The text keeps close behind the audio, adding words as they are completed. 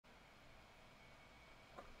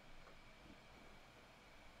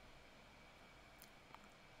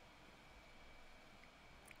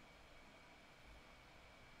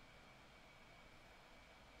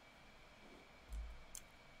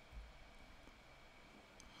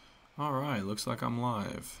Alright, looks like I'm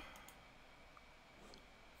live.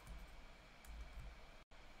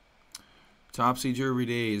 Topsy-turvy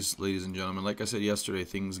days, ladies and gentlemen. Like I said yesterday,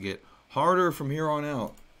 things get harder from here on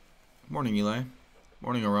out. Morning, Eli.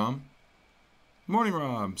 Morning, Aram. Morning,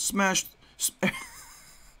 Rob.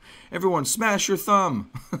 Everyone, smash your thumb.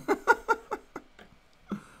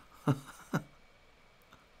 I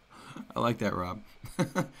like that, Rob.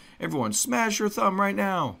 Everyone, smash your thumb right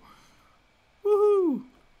now. Woohoo!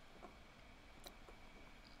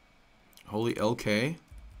 Holy LK.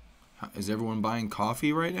 Is everyone buying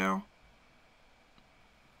coffee right now?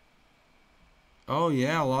 Oh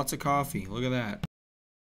yeah, lots of coffee. Look at that.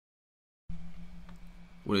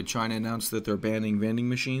 What, did China announce that they're banning vending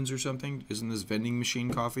machines or something? Isn't this vending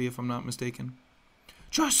machine coffee, if I'm not mistaken?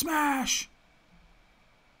 Just smash!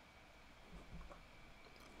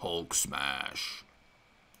 Hulk smash.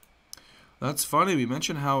 That's funny. We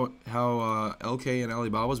mentioned how LK and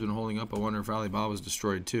Alibaba's been holding up. I wonder if Alibaba's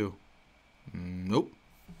destroyed too. Nope.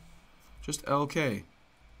 Just LK.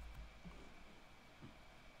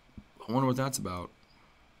 I wonder what that's about.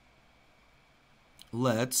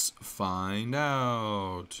 Let's find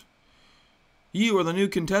out. You are the new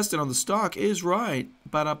contestant on The Stock is Right.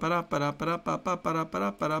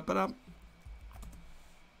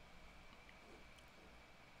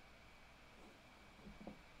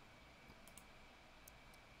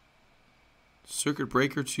 Circuit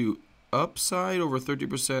breaker to upside over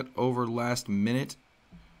 30% over last minute.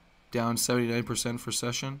 Down 79% for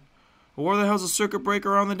session. Well, where the hell's a circuit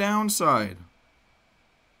breaker on the downside?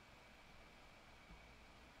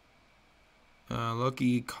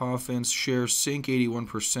 Lucky Coffins share sink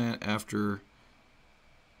 81% after,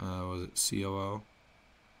 was it COO?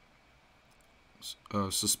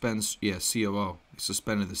 Suspends, yeah, COO.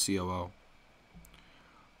 Suspended the COO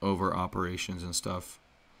over operations and stuff.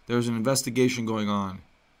 There's an investigation going on.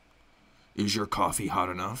 Is your coffee hot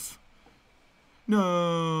enough?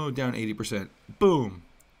 No, down 80%. Boom.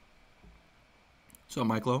 So,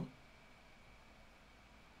 Michael.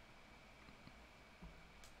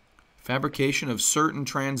 Fabrication of certain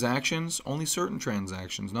transactions. Only certain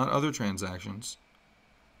transactions, not other transactions.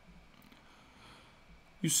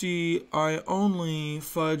 You see, I only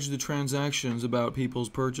fudge the transactions about people's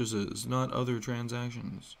purchases, not other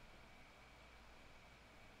transactions.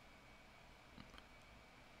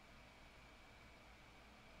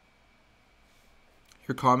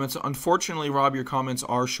 Your comments, unfortunately, Rob, your comments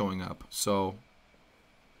are showing up, so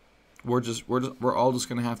we're all just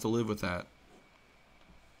gonna have to live with that.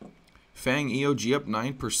 Fang EOG up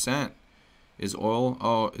 9%. Is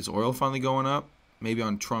oil finally going up? Maybe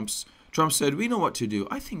on Trump's. Trump said, "We know what to do."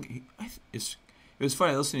 I think it was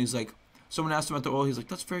funny listening. He's like, someone asked him about the oil. He's like,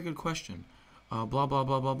 "That's a very good question." Blah blah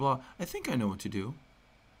blah blah blah. I think I know what to do.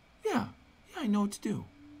 Yeah, I know what to do.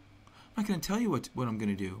 I'm not gonna tell you what I'm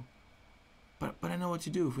gonna do. But I know what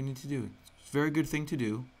to do if we need to do. It's a very good thing to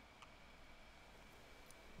do.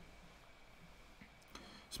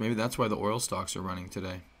 So maybe that's why the oil stocks are running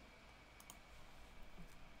today.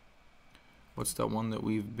 What's that one that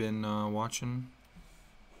we've been watching?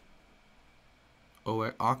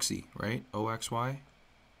 Oxy, right? OXY?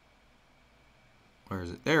 Where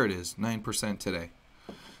is it? There it is. 9% today.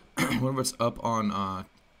 What if it's up on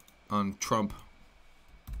Trump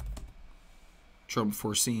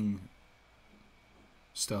foreseeing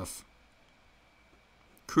stuff?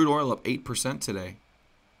 Crude oil up 8% today.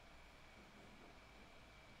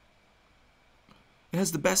 It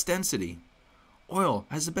has the best density. Oil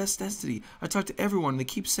has the best density. I talk to everyone. They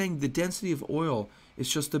keep saying the density of oil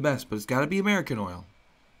is just the best, but it's got to be American oil.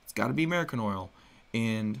 It's got to be American oil,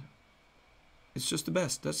 and it's just the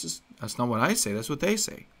best. That's not what I say. That's what they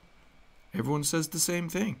say. Everyone says the same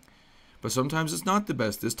thing, but sometimes it's not the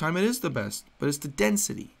best. This time it is the best, but it's the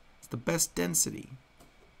density. It's the best density.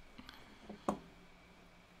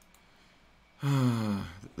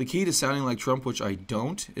 The key to sounding like Trump, which I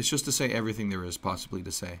don't, is just to say everything there is possibly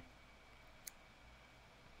to say.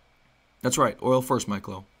 That's right. Oil first,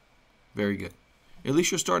 Michael. Very good. At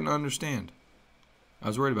least you're starting to understand. I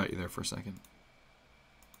was worried about you there for a second.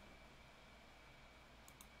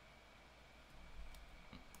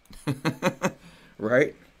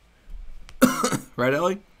 Right? Right,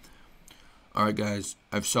 Ellie? All right, guys.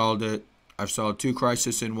 I've solved it. I've solved 2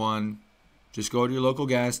 crises in one. Just go to your local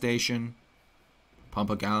gas station, pump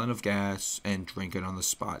a gallon of gas, and drink it on the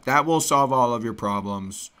spot. That will solve all of your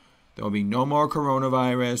problems. There will be no more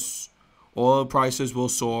coronavirus. Oil prices will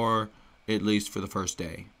soar, at least for the first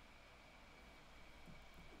day.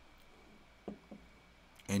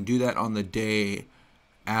 And do that on the day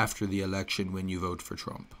after the election when you vote for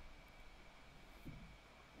Trump.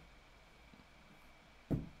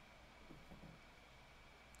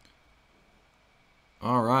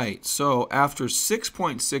 All right. So after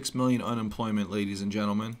 6.6 million unemployment, ladies and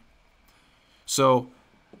gentlemen. So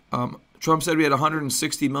Trump said we had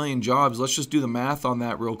 160 million jobs. Let's just do the math on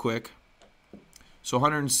that real quick. So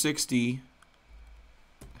 160. What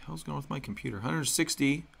the hell's going on with my computer?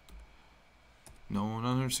 160. No, not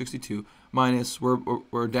 162. Minus,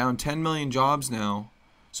 we're down 10 million jobs now.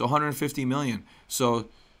 So 150 million. So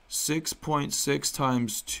 6.6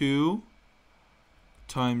 times 2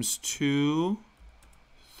 times 2,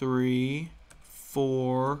 3,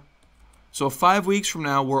 4. So 5 weeks from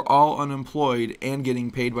now, we're all unemployed and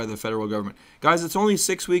getting paid by the federal government. Guys, it's only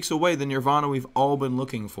 6 weeks away, the nirvana we've all been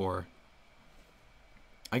looking for.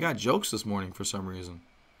 I got jokes this morning for some reason.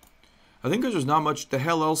 I think because there's not much the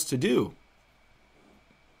hell else to do.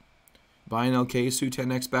 Buy an LK,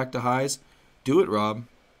 10x back to highs. Do it, Rob.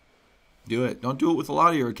 Do it. Don't do it with a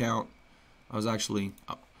lot of your account. I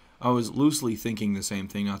was loosely thinking the same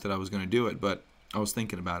thing. Not that I was going to do it, but I was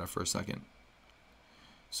thinking about it for a second.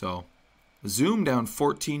 So, Zoom down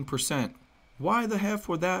 14%. Why the heck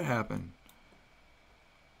would that happen?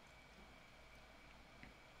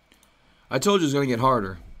 I told you it's going to get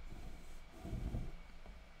harder.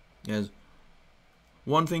 Yes.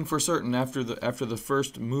 One thing for certain, after the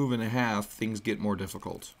first move and a half, things get more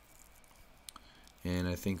difficult. And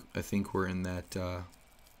I think we're in that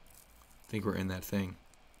thing.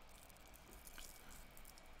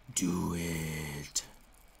 Do it.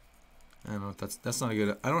 I don't know if that's not a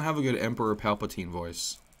good. I don't have a good Emperor Palpatine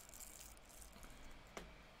voice.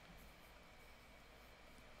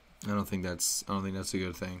 I don't think that's a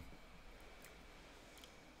good thing.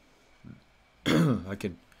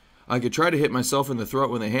 I could try to hit myself in the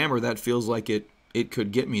throat with a hammer. That feels like it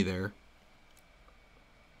could get me there.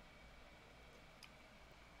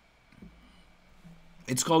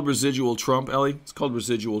 It's called residual Trump, Ellie. It's called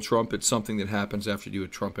residual Trump. It's something that happens after you do a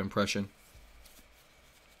Trump impression.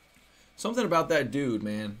 Something about that dude,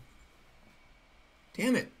 man.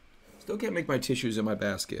 Damn it. Still can't make my tissues in my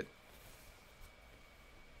basket.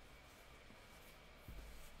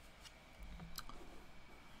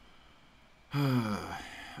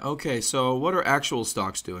 Okay, so what are actual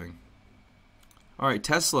stocks doing? All right,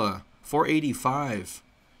 Tesla, 485,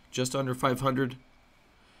 just under 500.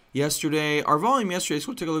 Yesterday, our volume yesterday, let's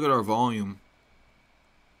go take a look at our volume.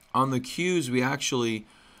 On the Qs, we actually,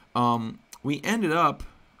 we ended up,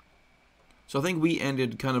 so I think we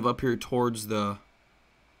ended kind of up here towards the,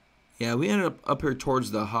 we ended up here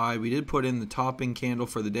towards the high. We did put in the topping candle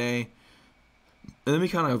for the day. And then we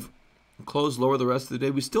kind of closed lower the rest of the day.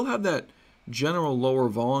 We still have that general lower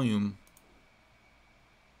volume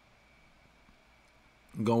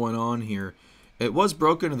going on here. It was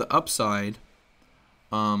broken to the upside.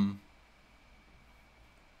 But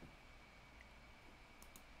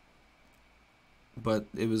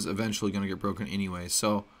it was eventually going to get broken anyway.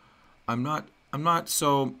 So I'm not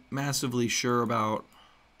so massively sure about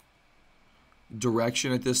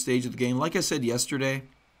direction at this stage of the game. Like I said yesterday,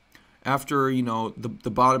 after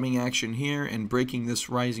the bottoming action here and breaking this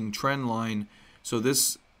rising trend line, so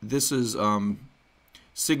this is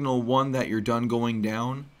signal 1 that you're done going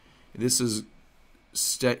down. This is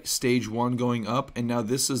stage 1 going up, and now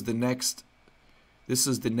this is the next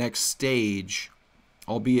stage,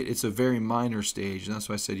 albeit it's a very minor stage, and that's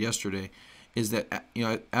what I said yesterday, is that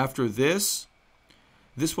after this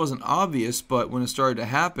wasn't obvious, but when it started to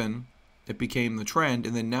happen, it became the trend,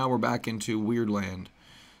 and then now we're back into weird land.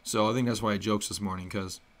 So I think that's why I joked this morning,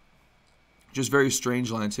 because just very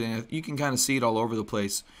strange land today. You can kind of see it all over the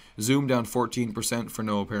place. Zoom down 14% for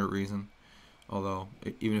no apparent reason. Although,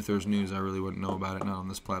 even if there's news, I really wouldn't know about it, not on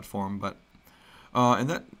this platform. But and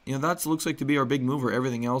that looks like to be our big mover.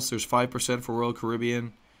 Everything else, there's 5% for Royal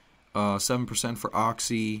Caribbean, 7% for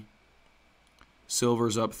Oxy,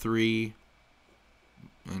 silver's up 3,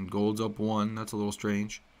 and gold's up 1. That's a little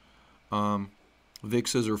strange.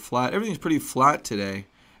 VIXs are flat. Everything's pretty flat today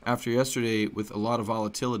after yesterday with a lot of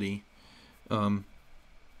volatility. But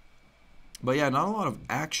yeah, not a lot of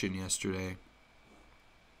action yesterday.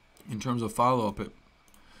 In terms of follow-up,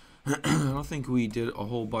 I don't think we did a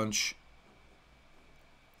whole bunch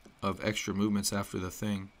of extra movements after the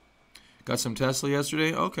thing. Got some Tesla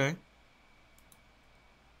yesterday? Okay.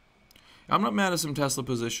 I'm not mad at some Tesla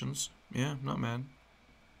positions. Yeah, not mad.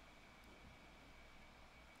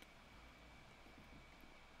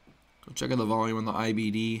 Go check out the volume on the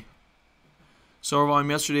IBD. So our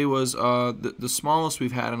volume yesterday was the smallest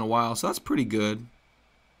we've had in a while, so that's pretty good.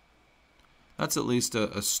 That's at least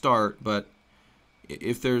a start, but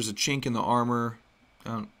if there's a chink in the armor,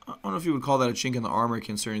 I don't know if you would call that a chink in the armor,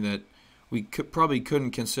 considering that we probably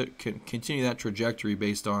couldn't continue that trajectory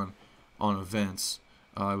based on events.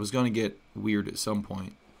 It was going to get weird at some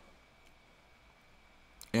point.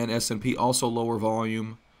 And S&P also lower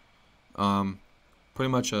volume. Pretty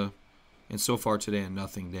much and so far today a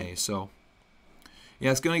nothing day. So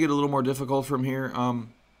yeah, it's going to get a little more difficult from here.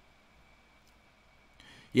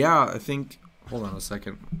 Yeah, I think. Hold on a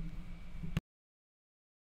second.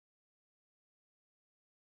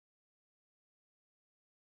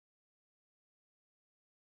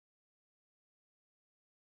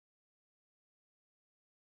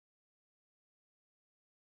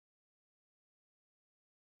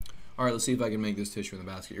 All right, let's see if I can make this tissue in the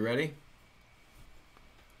basket. You ready?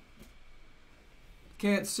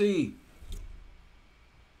 Can't see.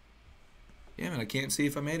 Yeah, man, I can't see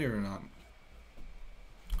if I made it or not.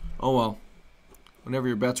 Oh well. Whenever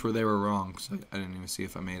your bets were, they were wrong. So I didn't even see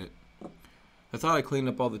if I made it. I thought I cleaned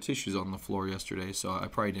up all the tissues on the floor yesterday, so I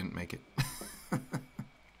probably didn't make it.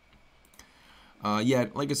 Yeah,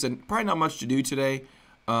 like I said, probably not much to do today.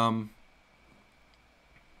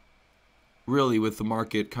 Really, with the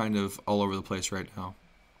market kind of all over the place right now.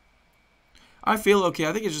 I feel okay.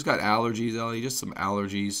 I think it's just got allergies, Ellie. Just some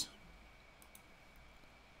allergies.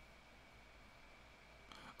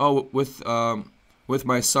 Oh, with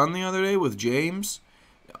my son the other day, with James,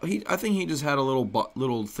 I think he just had a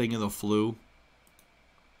little thing of the flu.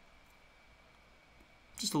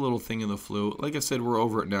 Just a little thing of the flu. Like I said, we're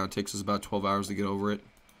over it now. It takes us about 12 hours to get over it.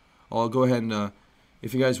 I'll go ahead and,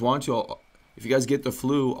 if you guys want to, if you guys get the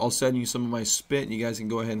flu, I'll send you some of my spit, and you guys can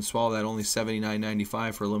go ahead and swallow that. Only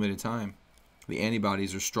 $79.95 for a limited time. The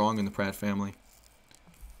antibodies are strong in the Pratt family.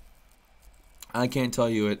 I can't tell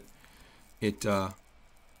you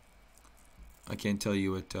I can't tell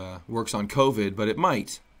you it works on COVID, but it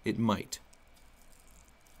might. It might.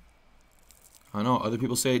 I know other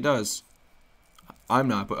people say it does. I'm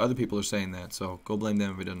not, but other people are saying that, so go blame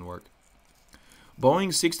them if it doesn't work.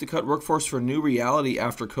 Boeing seeks to cut workforce for new reality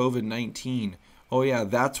after COVID-19. Oh yeah,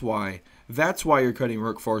 that's why. That's why you're cutting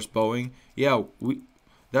workforce, Boeing. Yeah,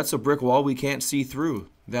 that's a brick wall we can't see through.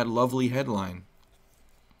 That lovely headline.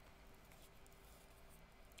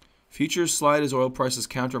 Futures slide as oil prices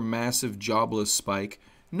counter massive jobless spike.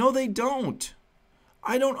 No, they don't.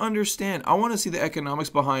 I don't understand. I want to see the economics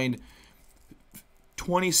behind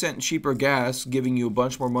 20-cent cheaper gas giving you a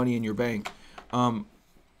bunch more money in your bank. I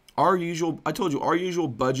told you, our usual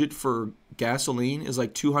budget for gasoline is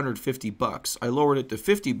like $250. I lowered it to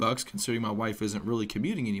 $50 considering my wife isn't really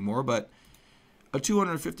commuting anymore, but a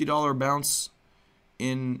 $250 bounce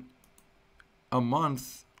in a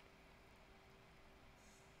month,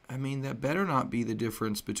 I mean, that better not be the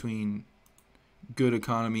difference between good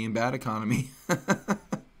economy and bad economy.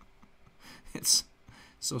 It's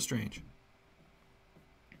so strange.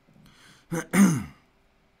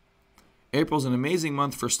 April's an amazing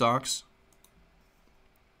month for stocks.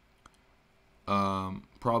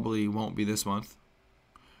 Probably won't be this month.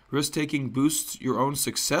 Risk-taking boosts your own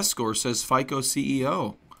success score, says FICO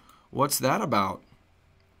CEO. What's that about?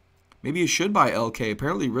 Maybe you should buy LK.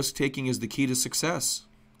 Apparently risk-taking is the key to success.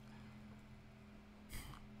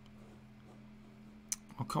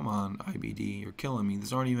 Oh, come on, IBD. You're killing me.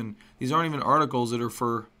 These aren't even articles that are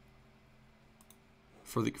for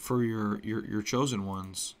your chosen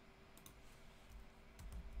ones.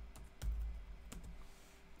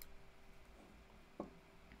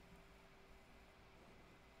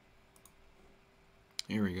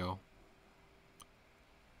 Here we go.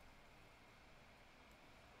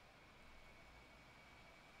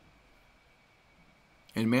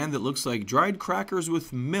 And man that looks like dried crackers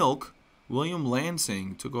with milk, William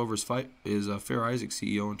Lansing took over as Fair Isaac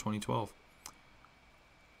CEO in 2012.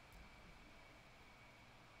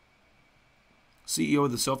 CEO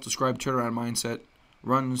of the self-described turnaround mindset,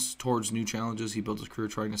 runs towards new challenges. He built his career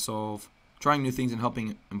trying new things and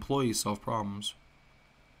helping employees solve problems.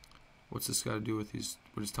 What's this got to do with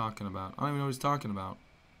what he's talking about? I don't even know what he's talking about.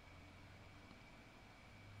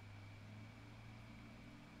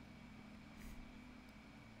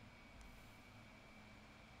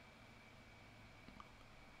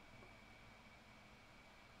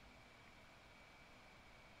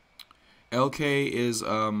 LK is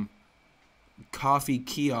coffee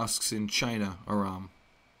kiosks in China, Aram.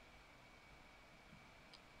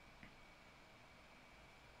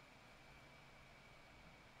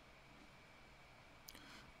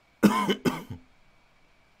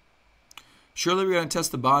 Surely we're going to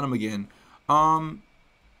test the bottom again.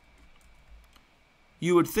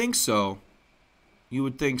 You would think so. You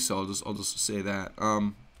would think so. I'll just say that.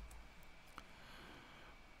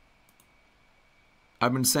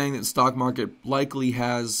 I've been saying that the stock market likely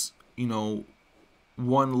has,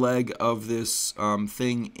 one leg of this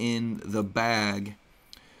thing in the bag.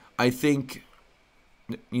 I think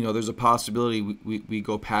there's a possibility we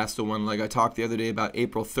go past the one, like I talked the other day about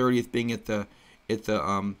April 30th being at the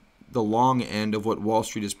long end of what Wall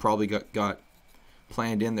Street has probably got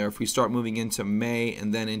planned in there. If we start moving into May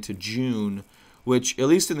and then into June, which at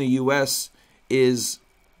least in the U.S. is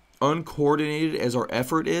uncoordinated as our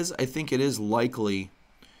effort is, I think it is likely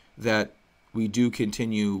that we do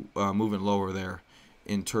continue moving lower there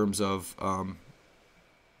in terms of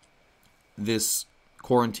this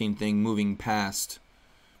quarantine thing moving past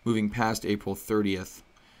April 30th.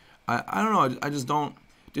 I don't know. I just don't.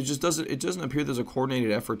 It doesn't appear there's a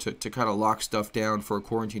coordinated effort to kind of lock stuff down for a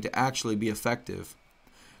quarantine to actually be effective.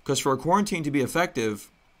 Because for a quarantine to be effective,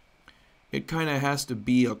 it kind of has to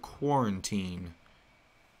be a quarantine,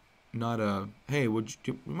 not a, hey, would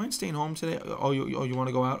you mind staying home today? Oh, you want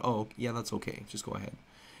to go out? Oh, yeah, that's okay. Just go ahead.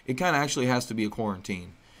 It kind of actually has to be a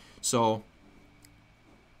quarantine. So,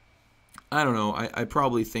 I don't know. I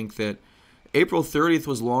probably think that April 30th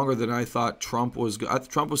was longer than I thought Trump was.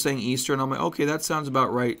 Trump was saying Easter, and I'm like, okay, that sounds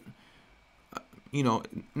about right.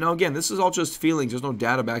 Now again, this is all just feelings. There's no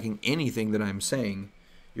data backing anything that I'm saying.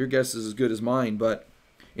 Your guess is as good as mine. But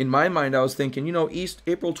in my mind, I was thinking,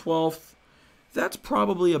 April 12th, that's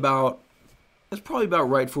probably about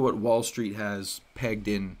right for what Wall Street has pegged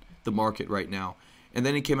in the market right now. And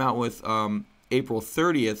then he came out with April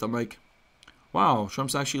 30th. I'm like, wow,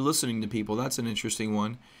 Trump's actually listening to people. That's an interesting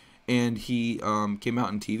one. And he came out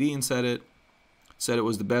on TV and said it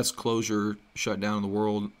was the best closure shutdown in the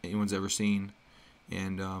world anyone's ever seen.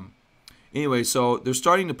 And anyway, so they're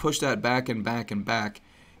starting to push that back and back and back.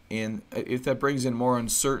 And if that brings in more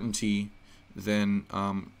uncertainty, then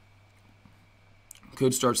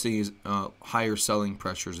could start seeing higher selling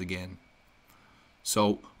pressures again.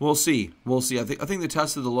 So we'll see. I think the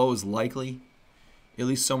test of the low is likely, at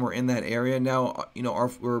least somewhere in that area. Now,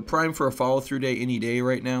 we're primed for a follow-through day any day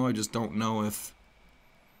right now. I just don't know if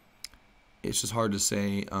it's just hard to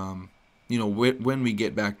say. When we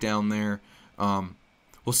get back down there,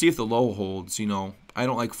 we'll see if the low holds. I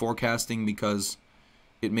don't like forecasting because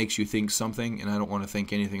it makes you think something, and I don't want to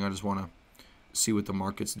think anything. I just want to see what the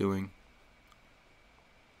market's doing.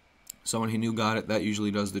 Someone who knew got it. That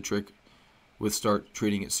usually does the trick with start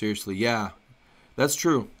treating it seriously. Yeah, that's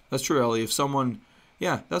true. That's true, Ellie. If someone,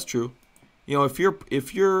 yeah, that's true. If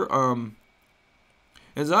you're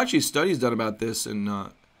there's actually studies done about this and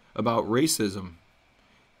about racism.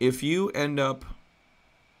 If you don't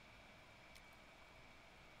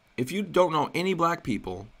know any black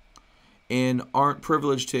people and aren't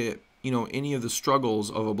privileged to, any of the struggles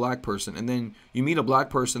of a black person, and then you meet a black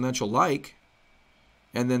person that you'll like,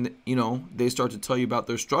 and then, they start to tell you about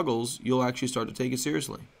their struggles, you'll actually start to take it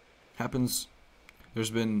seriously. Happens.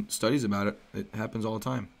 There's been studies about it. It happens all the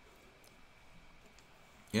time.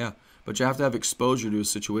 Yeah, but you have to have exposure to a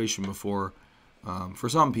situation before, for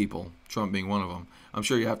some people, Trump being one of them, I'm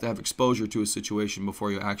sure you have to have exposure to a situation before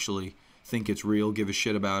you actually think it's real, give a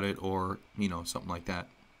shit about it, or, something like that.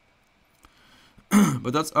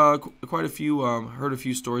 But that's quite a few, heard a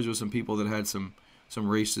few stories with some people that had some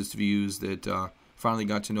racist views that finally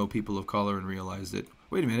got to know people of color and realized that,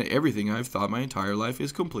 wait a minute, everything I've thought my entire life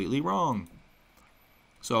is completely wrong.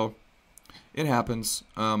 So, it happens.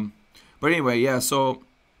 But anyway, yeah, so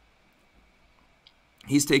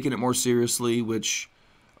he's taking it more seriously, which,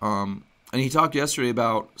 and he talked yesterday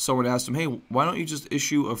about, someone asked him, hey, why don't you just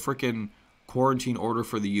issue a frickin' quarantine order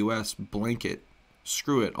for the U.S., blanket,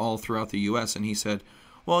 screw it, all throughout the U.S., and he said,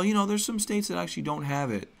 well, there's some states that actually don't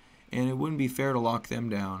have it, and it wouldn't be fair to lock them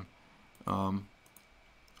down.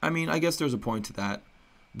 I guess there's a point to that,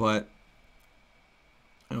 but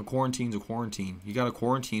quarantine's a quarantine. You got to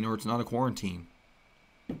quarantine or it's not a quarantine.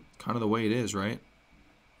 Kind of the way it is, right?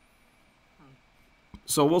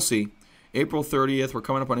 So we'll see. April 30th, we're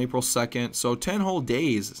coming up on April 2nd. So 10 whole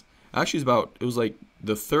days. Actually, it was like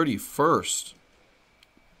the 31st.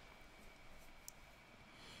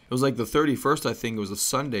 It was like the 31st, I think. It was a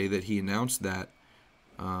Sunday that he announced that.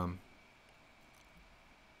 That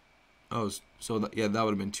would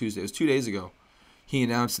have been Tuesday. It was 2 days ago. He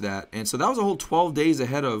announced that. And so that was a whole 12 days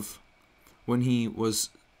ahead of when he was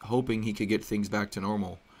hoping he could get things back to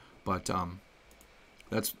normal. But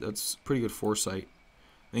that's pretty good foresight.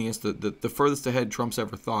 I think it's the furthest ahead Trump's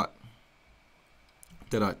ever thought.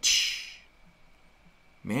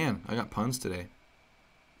 Man, I got puns today.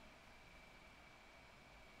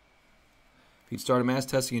 If he'd started mass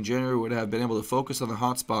testing in January, we would have been able to focus on the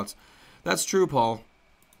hot spots. That's true, Paul.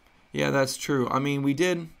 Yeah, that's true. We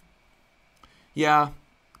did. Yeah,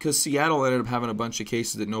 because Seattle ended up having a bunch of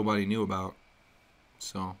cases that nobody knew about.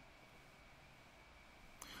 So.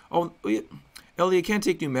 Oh, Ellie, you can't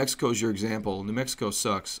take New Mexico as your example. New Mexico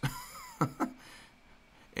sucks.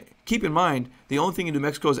 Keep in mind, the only thing in New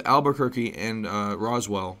Mexico is Albuquerque and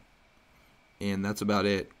Roswell, and that's about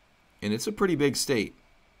it. And it's a pretty big state.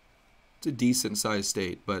 It's a decent-sized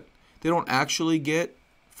state, but they don't actually get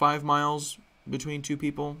 5 miles between two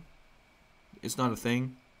people. It's not a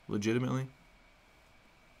thing, legitimately.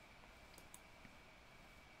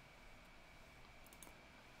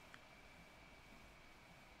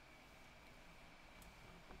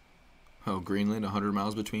 Oh, Greenland, 100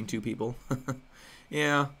 miles between two people.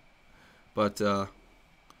 Yeah, but I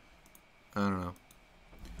don't know.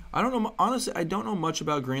 I don't know. Honestly, I don't know much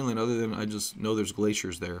about Greenland other than I just know there's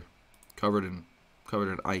glaciers there, covered in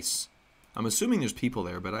ice. I'm assuming there's people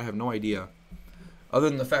there, but I have no idea. Other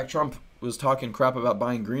than the fact Trump was talking crap about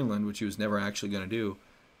buying Greenland, which he was never actually going to do,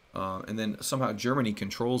 and then somehow Germany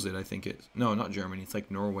controls it. I think no, not Germany. It's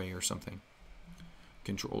like Norway or something.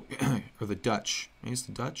 Control or the Dutch. Maybe it's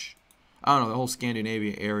the Dutch. I don't know. The whole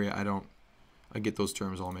Scandinavia area. I get those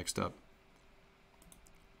terms all mixed up.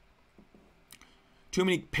 Too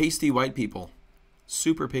many pasty white people.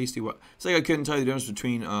 Super pasty white. It's like I couldn't tell you the difference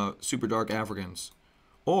between super dark Africans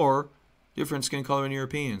or different skin color in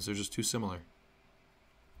Europeans. They're just too similar.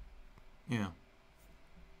 Yeah.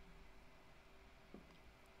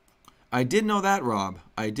 I did know that, Rob.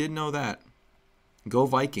 I did know that. Go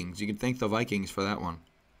Vikings. You can thank the Vikings for that one.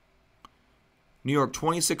 New York,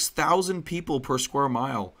 26,000 people per square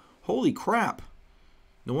mile. Holy crap.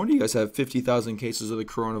 No wonder you guys have 50,000 cases of the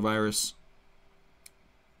coronavirus.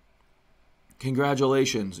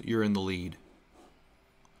 Congratulations, you're in the lead.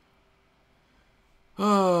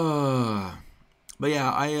 But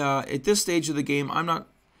yeah, I at this stage of the game, I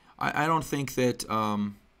don't think that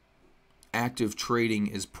active trading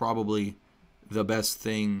is probably the best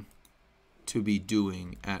thing to be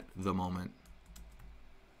doing at the moment.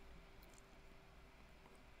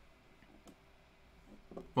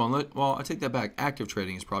 Well, I take that back. Active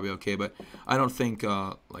trading is probably okay, but I don't think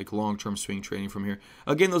like long-term swing trading from here.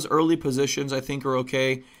 Again, those early positions I think are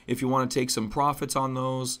okay if you want to take some profits on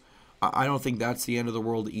those. I don't think that's the end of the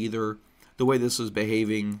world either. The way this is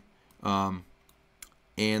behaving, and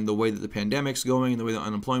the way that the pandemic's going, and the way the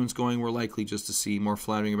unemployment's going, we're likely just to see more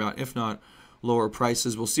flattering about, if not lower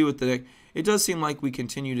prices. We'll see what it does seem like we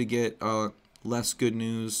continue to get less good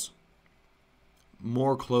news.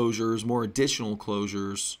 More closures, more additional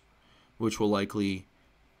closures, which will likely,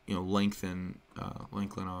 lengthen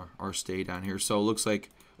our stay down here. So it looks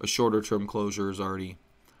like a shorter term closure is already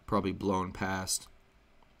probably blown past.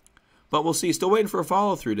 But we'll see. Still waiting for a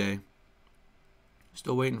follow-through day.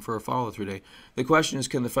 The question is,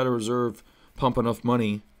 can the Federal Reserve pump enough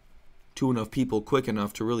money to enough people quick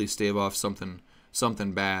enough to really stave off something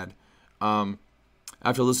bad?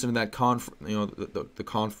 After listening to that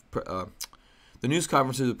the news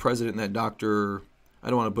conference of the president and that doctor, I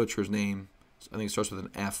don't want to butcher his name. I think it starts with an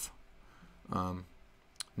F.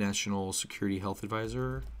 National Health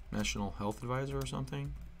Advisor or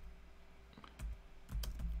something.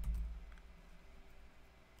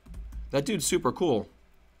 That dude's super cool.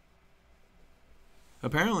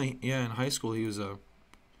 Apparently, yeah, in high school he was a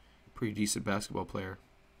pretty decent basketball player.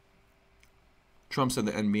 Trump said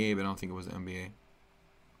the NBA, but I don't think it was the NBA.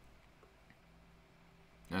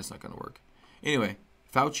 That's not going to work. Anyway,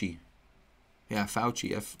 Fauci. Yeah,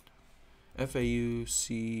 Fauci.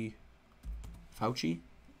 F-A-U-C... Fauci?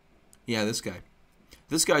 Yeah, this guy.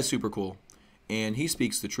 This guy's super cool. And he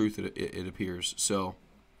speaks the truth, it appears. So,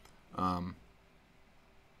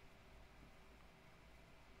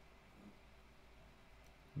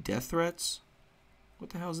 death threats?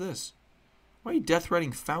 What the hell is this? Why are you death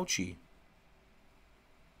threatening Fauci?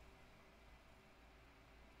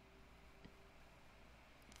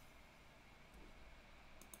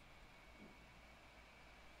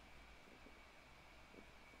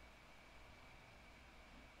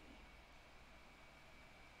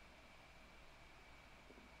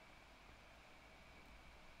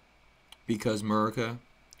 Because America?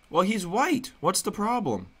 Well, he's white. What's the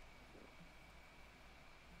problem?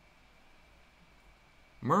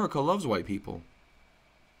 America loves white people.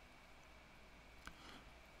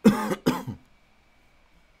 I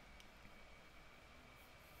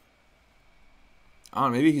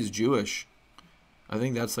don't know, maybe he's Jewish. I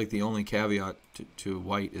think that's like the only caveat to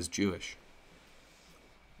white is Jewish.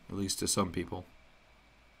 At least to some people.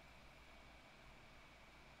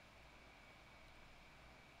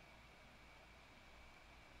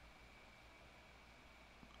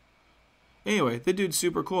 Anyway, the dude's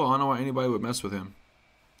super cool. I don't know why anybody would mess with him.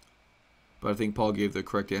 But I think Paul gave the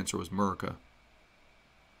correct answer was America.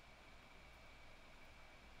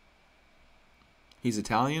 He's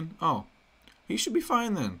Italian? Oh. He should be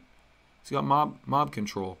fine then. He's got mob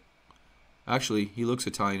control. Actually, he looks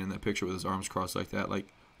Italian in that picture with his arms crossed like that. Like,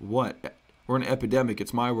 what? We're in an epidemic.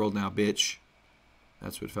 It's my world now, bitch.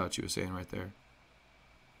 That's what Fauci was saying right there.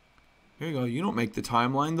 Here you go. You don't make the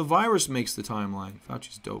timeline. The virus makes the timeline.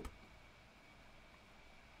 Fauci's dope.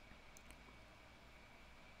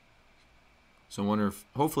 So I wonder if,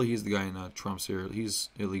 hopefully he's the guy in Trump's here. He's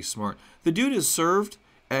at least smart. The dude is served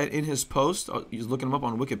in his post. He's looking him up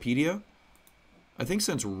on Wikipedia. I think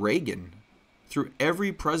since Reagan. Through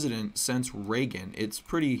every president since Reagan. It's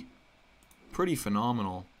pretty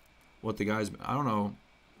phenomenal what the guy's been. I don't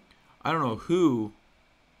know who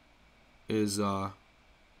is been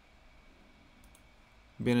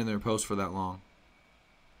in their post for that long.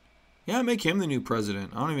 Yeah, make him the new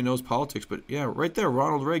president. I don't even know his politics, but yeah, right there,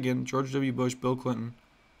 Ronald Reagan, George W. Bush, Bill Clinton.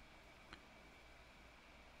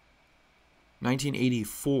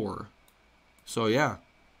 1984. So yeah,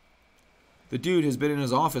 the dude has been in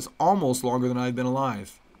his office almost longer than I've been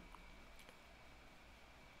alive.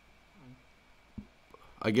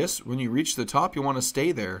 I guess when you reach the top, you want to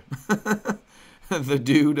stay there. The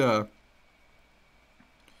dude, it's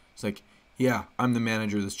like, yeah, I'm the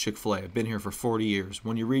manager of this Chick-fil-A. I've been here for 40 years.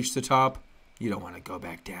 When you reach the top, you don't want to go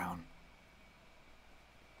back down.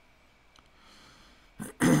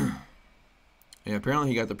 Yeah, apparently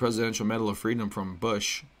he got the Presidential Medal of Freedom from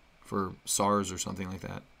Bush for SARS or something like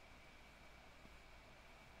that.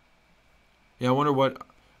 Yeah, I wonder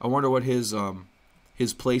what his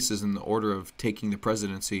place is in the order of taking the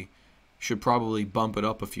presidency. Should probably bump it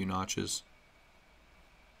up a few notches.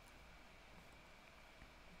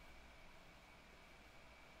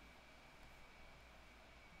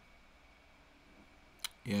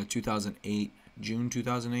 Yeah, 2008, June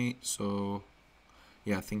 2008. So,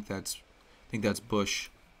 yeah, I think that's Bush.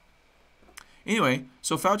 Anyway,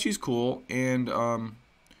 so Fauci's cool, and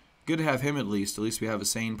good to have him at least. At least we have a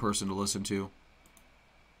sane person to listen to.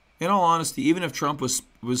 In all honesty, even if Trump was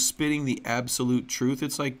spitting the absolute truth,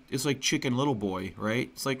 it's like Chicken Little Boy,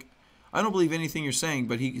 right? It's like, I don't believe anything you're saying,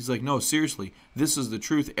 but he's like, no, seriously, this is the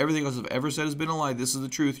truth. Everything else I've ever said has been a lie. This is the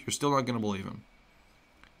truth. You're still not going to believe him.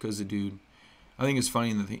 Because the dude, I think it's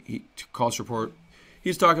funny that he calls report.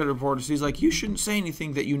 He's talking to reporters. He's like, you shouldn't say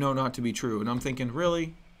anything that you know not to be true. And I'm thinking,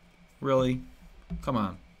 really? Really? Come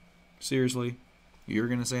on. Seriously? You're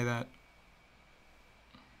going to say that?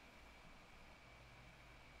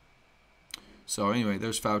 So anyway,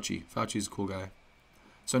 there's Fauci. Fauci's a cool guy.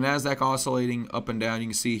 So NASDAQ oscillating up and down. You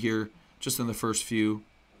can see here just in the first few.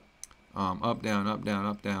 Up, down, up, down,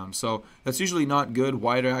 up, down. So that's usually not good.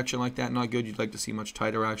 Wider action like that, not good. You'd like to see much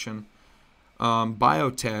tighter action.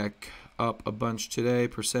 Biotech up a bunch today.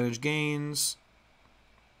 Percentage gains.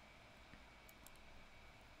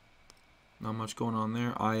 Not much going on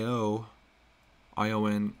there. ION,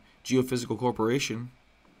 Geophysical Corporation.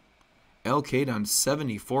 LK down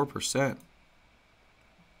 74%.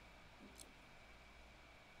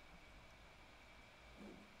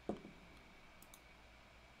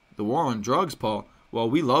 The war on drugs, Paul. Well,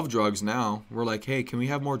 we love drugs now. We're like, hey, can we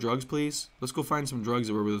have more drugs, please? Let's go find some drugs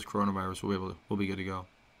that were with this coronavirus. We'll be good to go.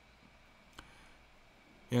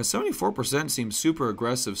 Yeah, 74% seems super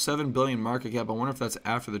aggressive. 7 billion market cap. I wonder if that's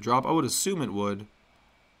after the drop. I would assume it would.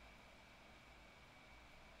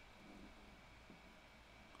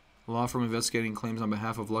 Law firm investigating claims on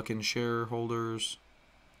behalf of Luckin shareholders.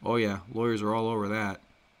 Oh yeah, lawyers are all over that.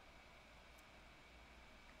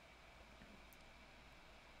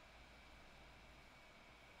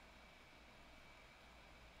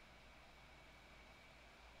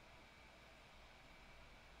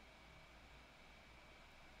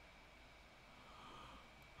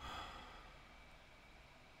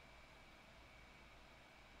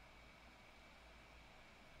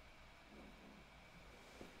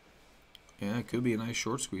 Yeah, it could be a nice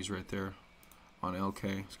short squeeze right there on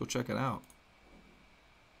LK. Let's go check it out.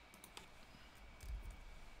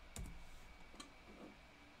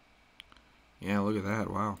 Yeah, look at that.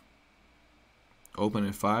 Wow. Open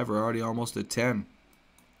at 5. We're already almost at 10.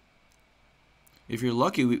 If you're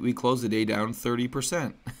lucky, we close the day down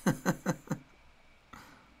 30%.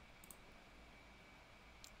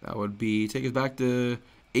 That would be, take us back to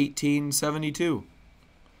 1872.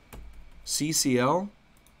 CCL.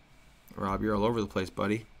 Rob, you're all over the place,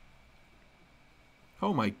 buddy.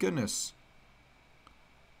 Oh my goodness.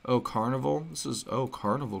 Oh, Carnival. This is, oh,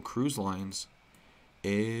 Carnival Cruise Lines.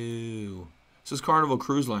 Ew. This is Carnival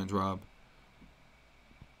Cruise Lines, Rob.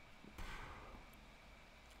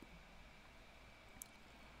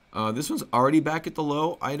 This one's already back at the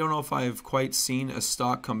low. I don't know if I've quite seen a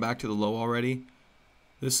stock come back to the low already.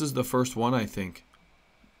 This is the first one, I think.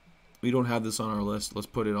 We don't have this on our list. Let's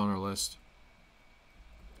put it on our list.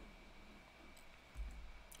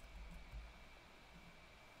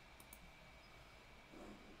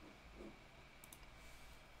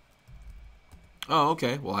 Oh,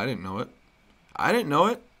 okay. Well, I didn't know it. I didn't know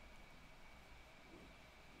it.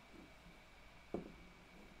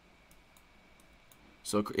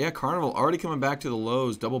 So, yeah, Carnival already coming back to the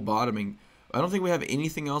lows, double bottoming. I don't think we have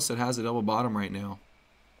anything else that has a double bottom right now.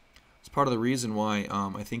 It's part of the reason why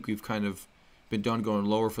I think we've kind of been done going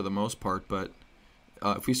lower for the most part. But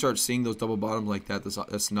if we start seeing those double bottoms like that,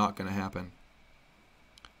 that's not going to happen.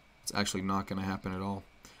 It's actually not going to happen at all.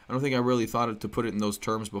 I don't think I really thought to put it in those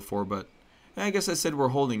terms before, but I guess I said we're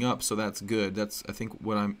holding up, so that's good. That's, I think,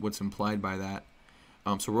 what's implied by that.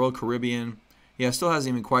 So Royal Caribbean, yeah, still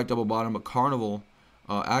hasn't even quite double bottom, but Carnival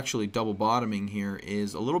actually double bottoming here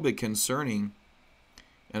is a little bit concerning,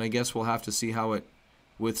 and I guess we'll have to see how it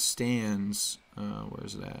withstands.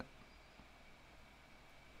 Where's it at?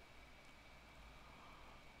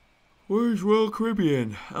 Where's Royal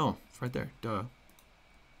Caribbean? Oh, it's right there. Duh.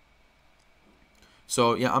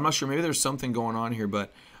 So, yeah, I'm not sure. Maybe there's something going on here,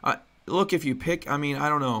 but look, if you pick, I mean, I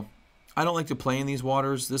don't know. I don't like to play in these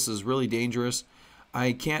waters. This is really dangerous.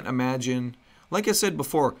 I can't imagine. Like I said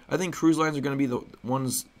before, I think cruise lines are going to be the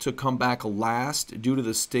ones to come back last due to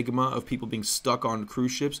the stigma of people being stuck on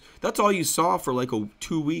cruise ships. That's all you saw for like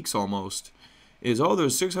 2 weeks almost. Is, oh,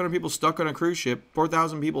 there's 600 people stuck on a cruise ship,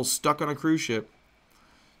 4,000 people stuck on a cruise ship,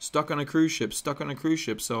 stuck on a cruise ship, stuck on a cruise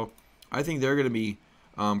ship. So I think they're going to be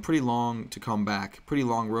pretty long to come back, pretty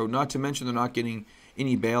long road. Not to mention they're not getting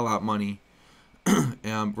any bailout money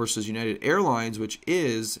versus United Airlines, which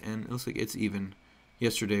is, and it looks like it's even.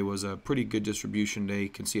 Yesterday was a pretty good distribution day. You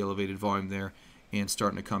can see elevated volume there and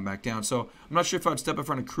starting to come back down. So I'm not sure if I'd step in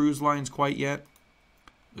front of cruise lines quite yet,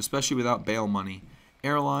 especially without bail money.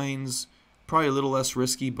 Airlines, probably a little less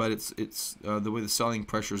risky, but it's the way the selling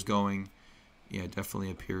pressure is going, yeah, it definitely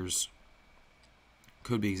appears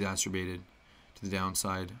could be exacerbated to the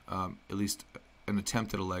downside. At least an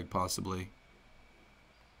attempt at a leg possibly.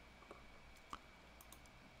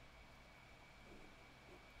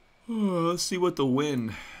 Let's see what the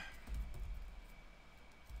wind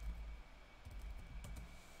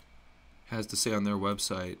has to say on their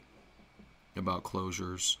website about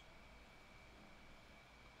closures.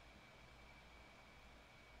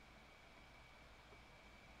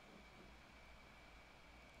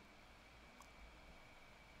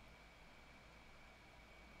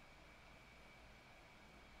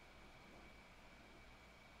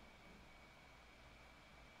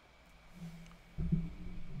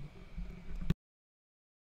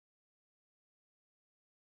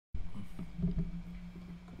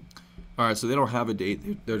 All right, so they don't have a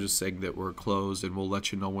date. They're just saying that we're closed and we'll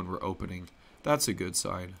let you know when we're opening. That's a good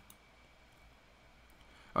sign.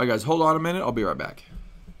 All right, guys, hold on a minute. I'll be right back.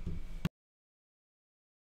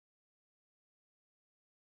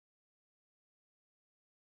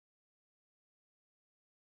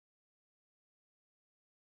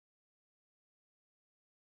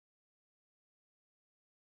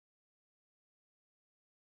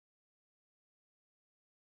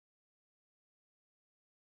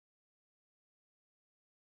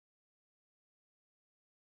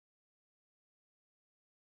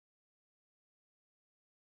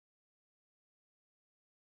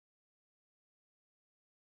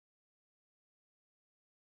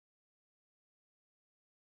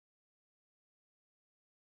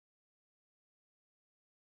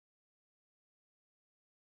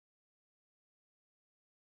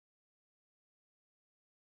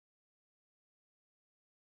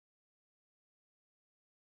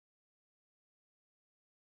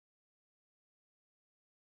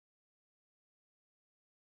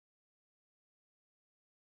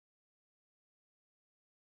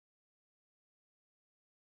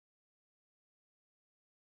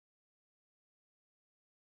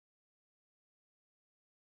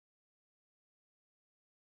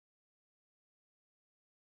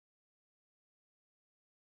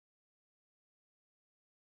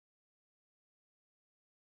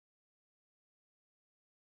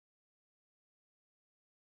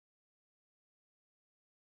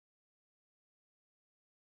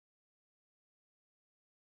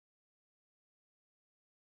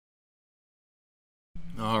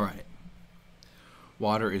 All right.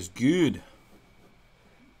 Water is good.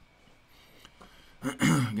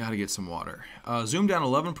 Got to get some water. Zoom down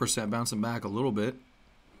 11%, bouncing back a little bit.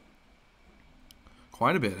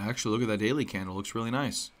 Quite a bit, actually. Look at that daily candle. Looks really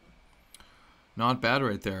nice. Not bad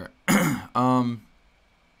right there.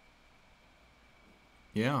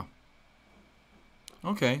 Yeah.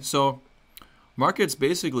 Okay, so market's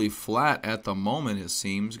basically flat at the moment, it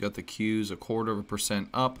seems. Got the Qs 0.25%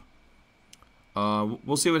 up.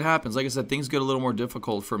 We'll see what happens. Like I said, things get a little more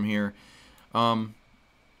difficult from here. I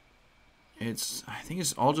think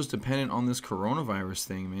it's all just dependent on this coronavirus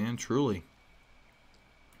thing, man, truly.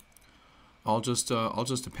 I'll just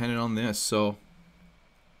depend on this. So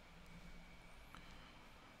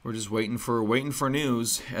we're just waiting for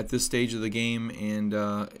news at this stage of the game. And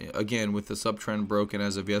again, with this uptrend broken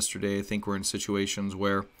as of yesterday, I think we're in situations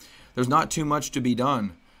where there's not too much to be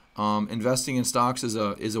done. Investing in stocks is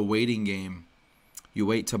a waiting game. You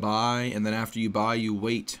wait to buy, and then after you buy, you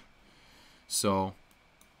wait. So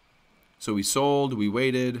we sold, we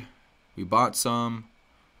waited, we bought some,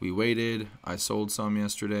 we waited. I sold some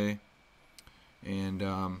yesterday, and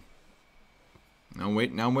now I'm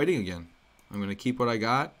waiting again. I'm going to keep what I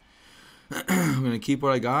got. I'm going to keep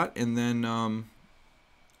what I got, and then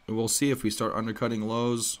we'll see if we start undercutting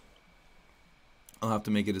lows. I'll have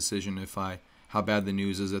to make a decision how bad the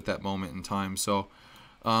news is at that moment in time. So,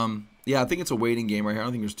 yeah, I think it's a waiting game right here. I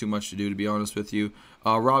don't think there's too much to do, to be honest with you.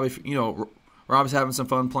 Rob, if you know, Rob's having some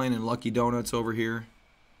fun playing in Lucky Donuts over here.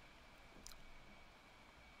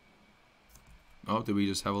 Oh, did we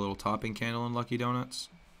just have a little topping candle in Lucky Donuts?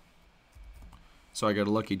 So I got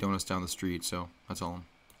a Lucky Donuts down the street, so that's all.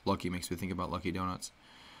 Lucky makes me think about Lucky Donuts.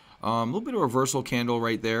 A little bit of reversal candle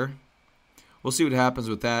right there. We'll see what happens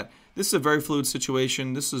with that. This is a very fluid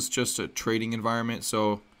situation. This is just a trading environment,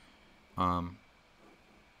 so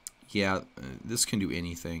yeah, this can do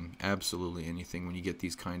anything, absolutely anything when you get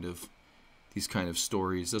these kind of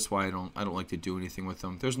stories. That's why I don't like to do anything with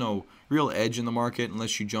them. There's no real edge in the market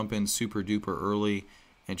unless you jump in super duper early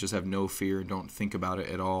and just have no fear and don't think about it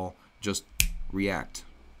at all. Just react.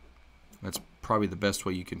 That's probably the best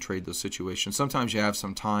way you can trade those situations. Sometimes you have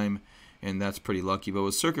some time, and that's pretty lucky. But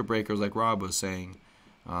with circuit breakers, like Rob was saying,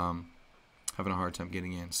 having a hard time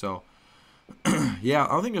getting in. So, yeah,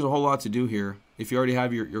 I don't think there's a whole lot to do here. If you already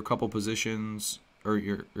have your couple positions or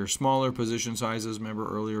your smaller position sizes, remember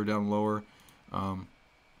earlier down lower,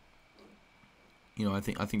 you know, I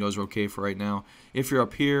think those are okay for right now. If you're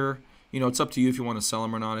up here, you know, it's up to you if you want to sell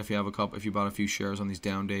them or not. If you bought a few shares on these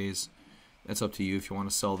down days, that's up to you if you want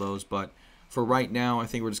to sell those. But for right now, I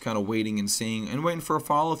think we're just kind of waiting and seeing and waiting for a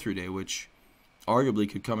follow-through day, which arguably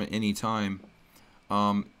could come at any time.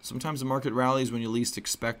 Sometimes the market rallies when you least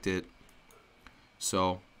expect it.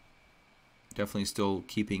 So definitely still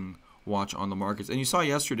keeping watch on the markets. And you saw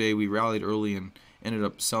yesterday we rallied early and ended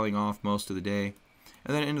up selling off most of the day.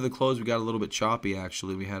 And then into the close we got a little bit choppy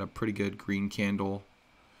actually. We had a pretty good green candle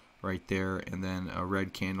right there and then a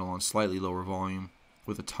red candle on slightly lower volume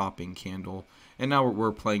with a topping candle. And now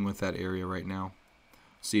we're playing with that area right now.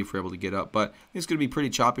 See if we're able to get up. But it's going to be pretty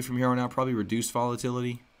choppy from here on out, probably reduced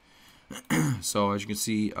volatility. So as you can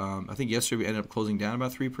see, I think yesterday we ended up closing down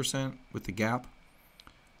about 3% with the gap.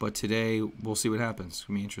 But today, we'll see what happens. It's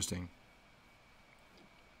going to be interesting.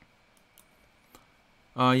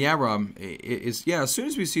 Yeah, Rob. As soon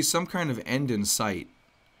as we see some kind of end in sight,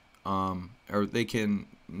 or they can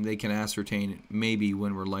ascertain maybe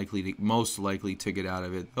when we're most likely to get out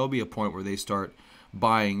of it, there'll be a point where they start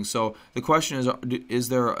buying. So the question is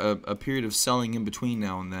there a period of selling in between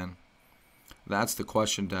now and then? That's the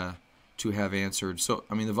question to have answered. So,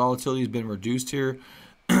 I mean, the volatility has been reduced here.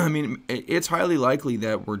 I mean, it's highly likely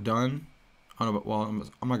that we're done. Well,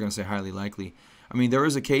 I'm not going to say highly likely. I mean, there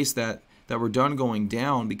is a case that we're done going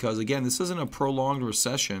down because, again, this isn't a prolonged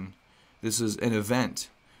recession. This is an event.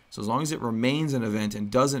 So as long as it remains an event and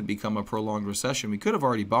doesn't become a prolonged recession, we could have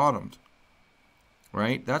already bottomed,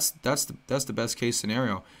 right? That's the best case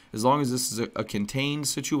scenario. As long as this is a contained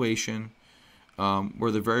situation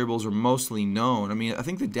where the variables are mostly known. I mean, I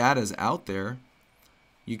think the data is out there.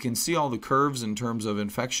 You can see all the curves in terms of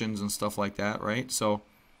infections and stuff like that, right? So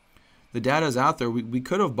the data is out there. We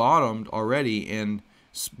could have bottomed already and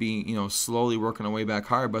being, you know, slowly working our way back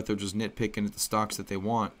higher, but they're just nitpicking at the stocks that they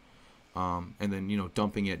want, and then, you know,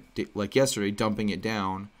 dumping it like yesterday, dumping it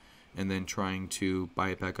down, and then trying to buy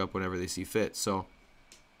it back up whenever they see fit. So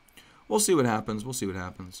we'll see what happens. We'll see what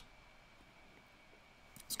happens.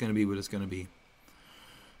 It's gonna be what it's gonna be.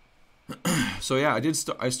 So yeah,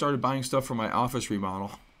 I started buying stuff for my office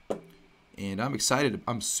remodel, and I'm excited.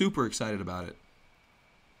 I'm super excited about it.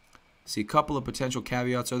 See a couple of potential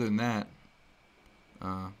caveats other than that.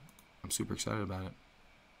 I'm super excited about it.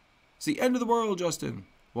 It's the end of the world, Justin.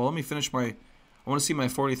 Well, let me finish I want to see my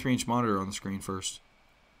 43-inch monitor on the screen first.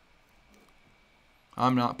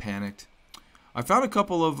 I'm not panicked. I found a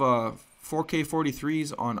couple of 4K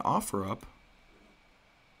 43s on OfferUp.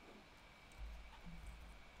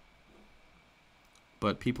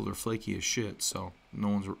 But people are flaky as shit, so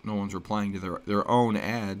no one's replying to their own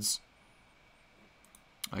ads.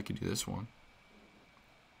 I could do this one.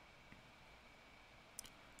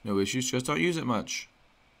 No issues, just don't use it much.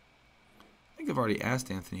 I think I've already asked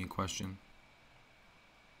Anthony a question.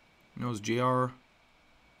 He knows JR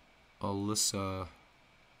Alyssa.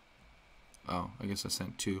 Oh, I guess I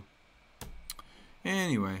sent 2.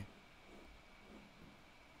 Anyway.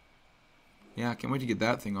 Yeah, I can't wait to get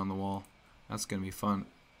that thing on the wall. That's going to be fun.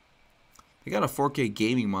 They got a 4K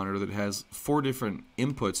gaming monitor that has 4 different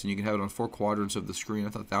inputs, and you can have it on 4 quadrants of the screen. I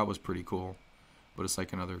thought that was pretty cool. But it's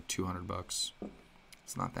like another $200.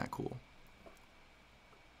 It's not that cool.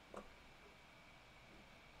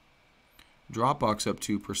 Dropbox up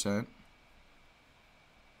 2%.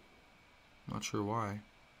 Not sure why.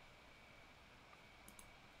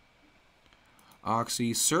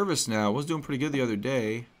 Oxy. ServiceNow was doing pretty good the other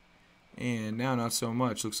day, and now not so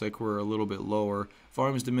much. Looks like we're a little bit lower.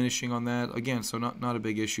 Volume's diminishing on that. Again, so not a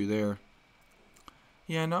big issue there.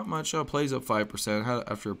 Yeah, not much. Plays up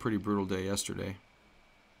 5% after a pretty brutal day yesterday.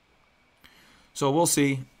 So we'll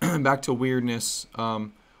see. Back to weirdness.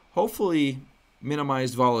 Hopefully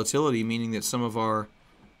minimized volatility, meaning that some of our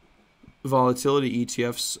volatility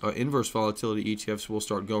ETFs, inverse volatility ETFs, will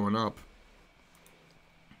start going up.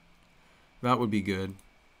 That would be good.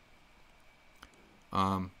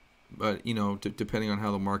 But, you know, depending on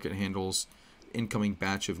how the market handles incoming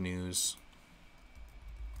batch of news.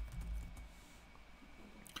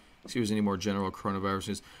 See if there's any more general coronavirus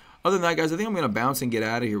news. Other than that, guys, I think I'm going to bounce and get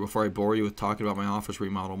out of here before I bore you with talking about my office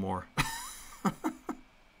remodel more.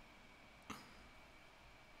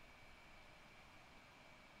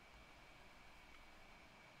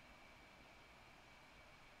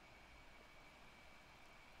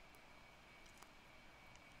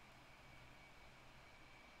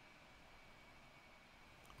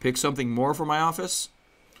 Pick something more for my office.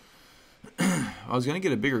 I was going to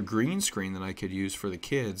get a bigger green screen that I could use for the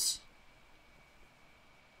kids.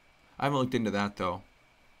 I haven't looked into that, though.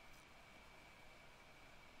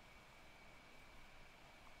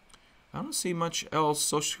 I don't see much else.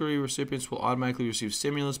 Social Security recipients will automatically receive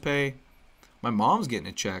stimulus pay. My mom's getting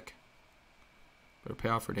a check. Better pay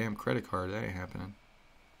off her damn credit card. That ain't happening.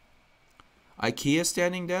 IKEA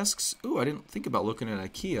standing desks. Ooh, I didn't think about looking at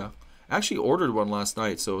IKEA. I actually ordered one last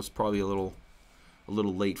night, so it's probably a little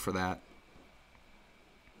late for that.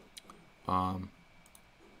 Yeah,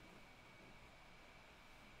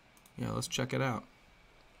 let's check it out.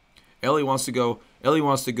 Ellie wants to go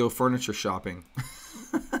furniture shopping.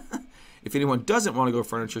 If anyone doesn't want to go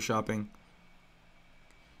furniture shopping,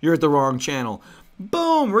 you're at the wrong channel.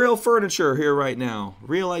 Boom! Real furniture here right now.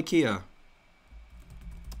 Real IKEA.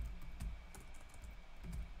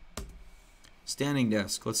 Standing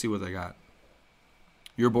desk. Let's see what they got.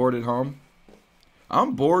 You're bored at home?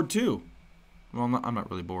 I'm bored too. Well, I'm not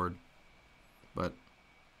really bored. But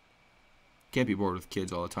can't be bored with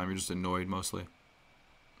kids all the time. You're just annoyed mostly.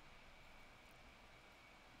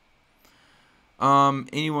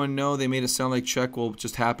 Anyone know they made it sound like check will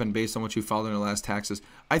just happen based on what you filed in your last taxes?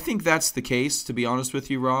 I think that's the case, to be honest with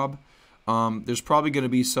you, Rob. There's probably going to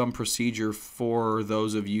be some procedure for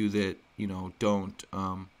those of you that, you know, don't,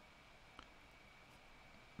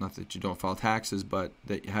 not that you don't file taxes, but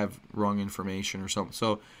that you have wrong information or something.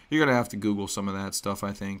 So you're going to have to Google some of that stuff,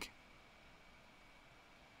 I think.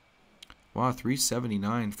 Wow,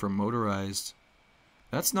 $379 for motorized.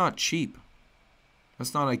 That's not cheap.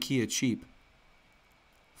 That's not IKEA cheap.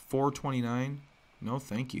 $429? No,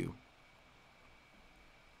 thank you.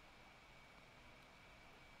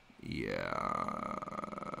 Yeah.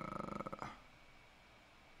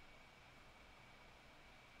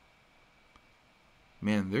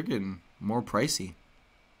 Man, they're getting more pricey.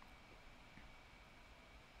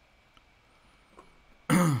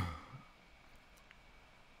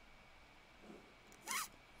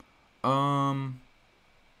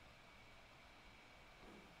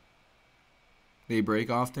 They break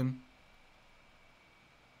often.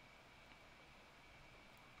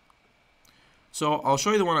 So I'll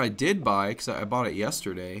show you the one I did buy because I bought it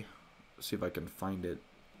yesterday. Let's see if I can find it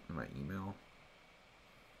in my email.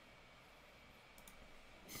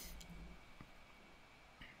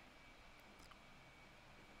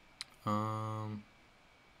 Oh,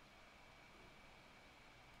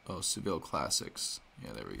 Seville Classics.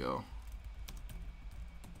 Yeah, there we go.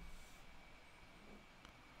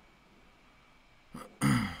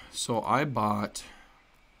 So I bought,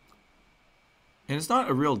 and it's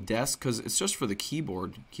not a real desk because it's just for the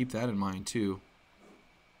keyboard. Keep that in mind too.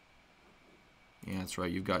 Yeah, that's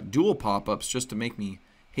right. You've got dual pop-ups just to make me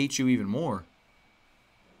hate you even more.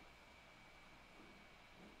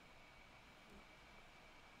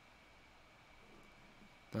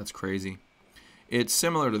 That's crazy. It's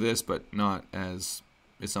similar to this, but not as,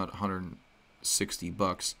 it's not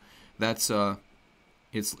 $160. That's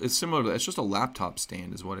it's similar to, it's just a laptop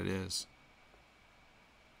stand is what it is.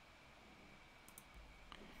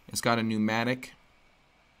 It's got a pneumatic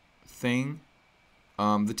thing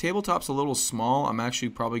The tabletop's a little small. I'm actually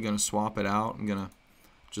probably going to swap it out. I'm going to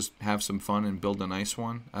just have some fun and build a nice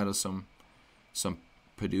one out of some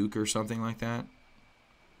Paduk or something like that.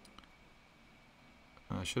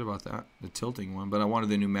 I should have bought that, the tilting one, but I wanted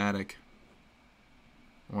the pneumatic.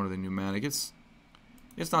 It's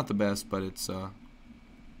not the best, but it's I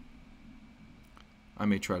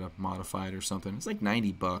may try to modify it or something. It's like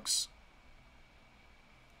 90 bucks.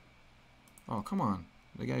 Oh, come on.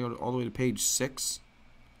 They gotta go all the way to page 6.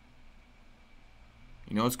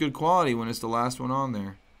 You know it's good quality when it's the last one on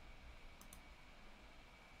there.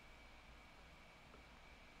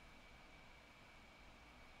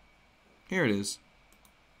 Here it is.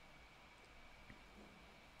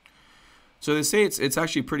 So they say it's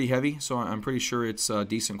actually pretty heavy, so I'm pretty sure it's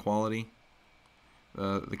decent quality.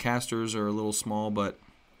 The casters are a little small, but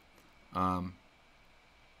a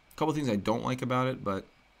couple things I don't like about it, but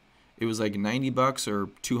it was like 90 bucks or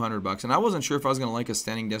 200 bucks, and I wasn't sure if I was going to like a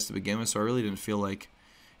standing desk to begin with, so I really didn't feel like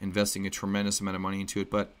investing a tremendous amount of money into it,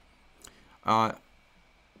 but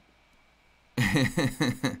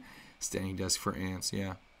standing desk for ants,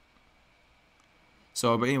 yeah.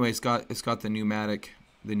 So, but anyway, it's got the pneumatic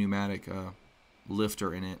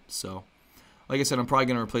lifter in it. So, like I said, I'm probably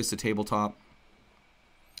going to replace the tabletop,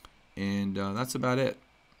 and that's about it.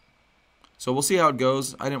 So we'll see how it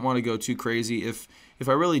goes. I didn't want to go too crazy. If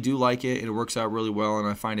I really do like it and it works out really well, and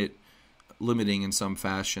I find it limiting in some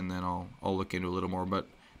fashion, then I'll look into it a little more. But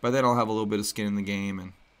by then I'll have a little bit of skin in the game,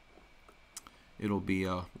 and it'll be.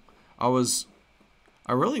 I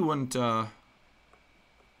really wouldn't.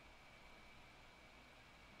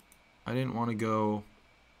 I didn't want to go.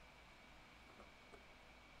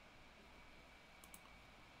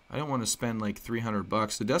 I don't want to spend like 300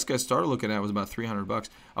 bucks. The desk I started looking at was about 300 bucks.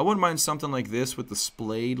 I wouldn't mind something like this with the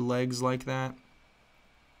splayed legs like that.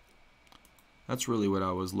 That's really what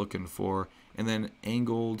I was looking for. And then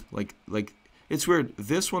angled, like it's weird.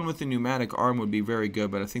 This one with the pneumatic arm would be very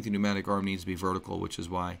good, but I think the pneumatic arm needs to be vertical, which is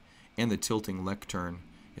why. And the tilting lectern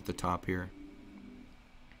at the top here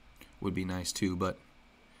would be nice too. But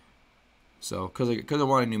so because I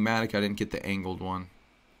wanted pneumatic, I didn't get the angled one.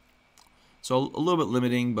 So a little bit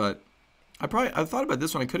limiting, but I thought about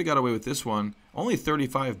this one. I could have got away with this one. Only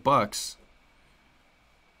 35 bucks.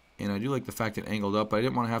 And I do like the fact it angled up, but I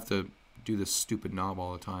didn't want to have to do this stupid knob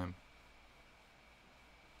all the time.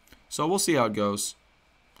 So we'll see how it goes.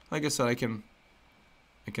 Like I said, I can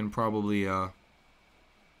probably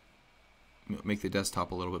make the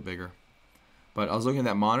desktop a little bit bigger. But I was looking at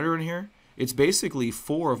that monitor in here. It's basically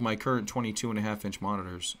 4 of my current 22.5-inch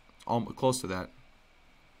monitors. Close to that.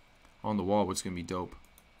 On the wall, which is going to be dope.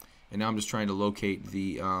 And now I'm just trying to locate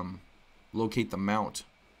the mount,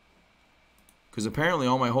 because apparently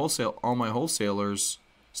all my wholesalers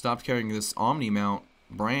stopped carrying this Omni mount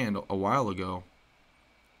brand a while ago.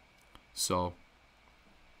 So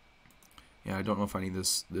yeah, I don't know if I need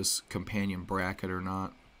this companion bracket or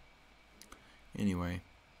not. Anyway,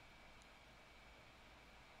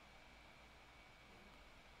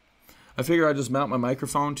 I figure I just mount my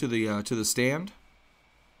microphone to the stand.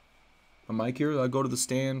 A mic here. I'll go to the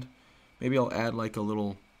stand. Maybe I'll add like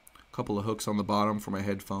a couple of hooks on the bottom for my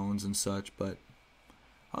headphones and such. But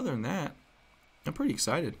other than that, I'm pretty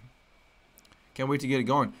excited. Can't wait to get it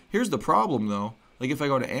going. Here's the problem though. Like if I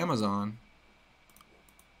go to Amazon,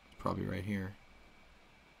 it's probably right here.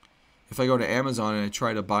 If I go to Amazon and I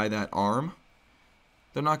try to buy that arm,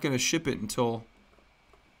 they're not going to ship it until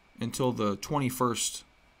the 21st.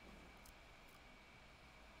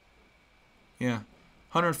 Yeah.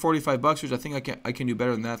 145 bucks, which I think I can do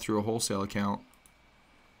better than that through a wholesale account.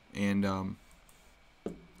 And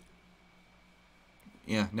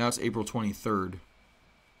yeah, now it's April 23rd.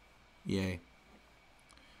 Yay.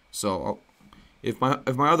 So if my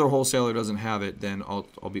other wholesaler doesn't have it, then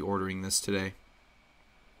I'll be ordering this today.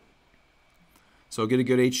 So I'll get a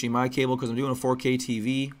good HDMI cable because I'm doing a 4K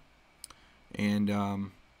TV, and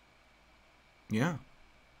yeah,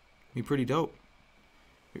 be pretty dope.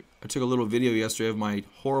 I took a little video yesterday of my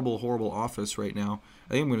horrible office right now.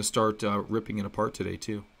 I think I'm going to start ripping it apart today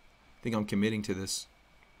too. I think I'm committing to this.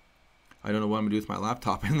 I don't know what I'm going to do with my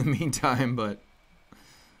laptop in the meantime, but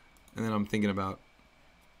and then I'm thinking about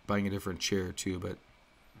buying a different chair too. But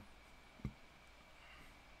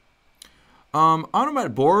I'm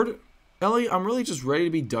at bored, Ellie. I'm really just ready to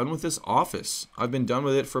be done with this office. I've been done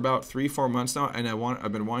with it for about 3-4 months now, and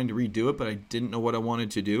I've been wanting to redo it, but I didn't know what I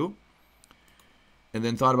wanted to do. And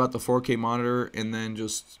then thought about the 4K monitor, and then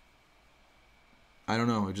just, I don't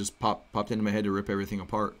know, it just popped into my head to rip everything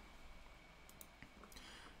apart.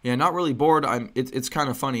 Yeah, not really bored. It's kind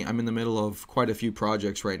of funny. I'm in the middle of quite a few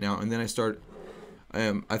projects right now, and then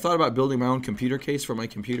I thought about building my own computer case for my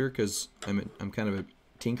computer because I'm kind of a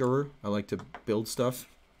tinkerer. I like to build stuff.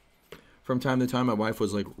 From time to time, my wife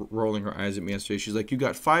was like rolling her eyes at me yesterday. She's like, "You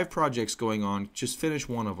got 5 projects going on. Just finish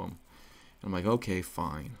one of them." And I'm like, "Okay,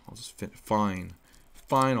 fine. I'll just fine.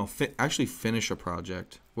 I'll actually finish a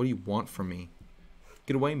project. What do you want from me?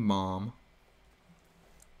 Get away, Mom."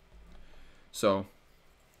 So,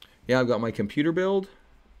 yeah, I've got my computer build,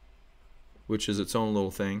 which is its own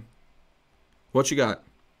little thing. What you got?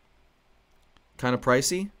 Kind of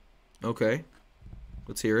pricey? Okay.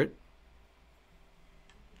 Let's hear it.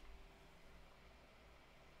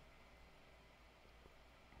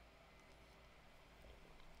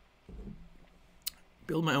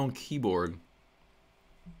 Build my own keyboard.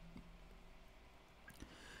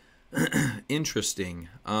 Interesting.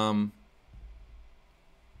 I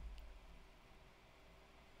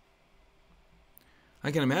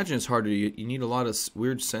can imagine it's harder. You need a lot of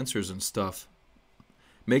weird sensors and stuff.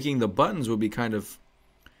 Making the buttons would be kind of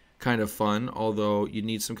fun, although you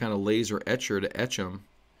need some kind of laser etcher to etch them.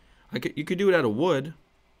 You could do it out of wood.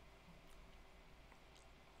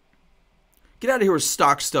 Get out of here with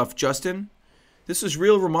stock stuff, Justin. This is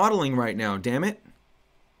real remodeling right now, damn it.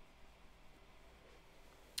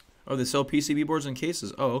 Oh, they sell PCB boards and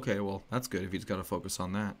cases. Oh, okay, well, that's good if he's got to focus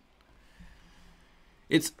on that.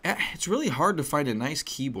 It's really hard to find a nice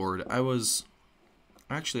keyboard. I was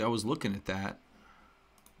looking at that.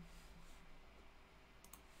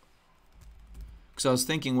 Because I was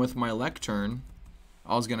thinking with my lectern,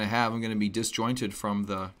 I'm going to be disjointed from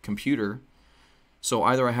the computer. So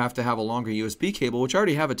either I have to have a longer USB cable, which I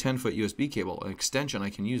already have a 10-foot USB cable, an extension,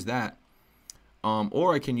 I can use that.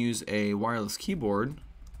 Or I can use a wireless keyboard.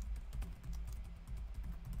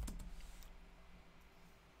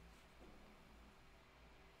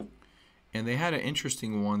 And they had an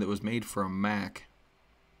interesting one that was made for a Mac.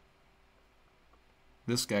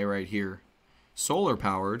 This guy right here. Solar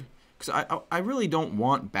powered. Because I really don't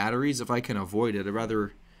want batteries if I can avoid it. I'd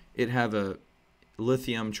rather it have a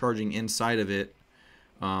lithium charging inside of it.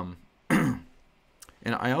 And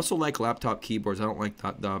I also like laptop keyboards. I don't like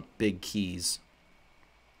the big keys.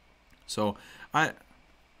 So that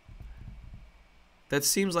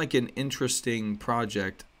seems like an interesting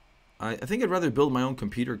project. I think I'd rather build my own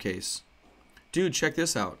computer case. Dude, check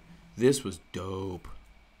this out. This was dope.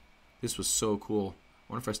 This was so cool.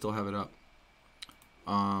 I wonder if I still have it up.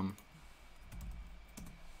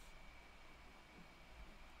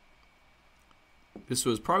 This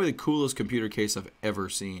was probably the coolest computer case I've ever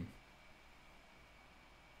seen.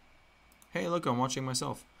 Hey, look, I'm watching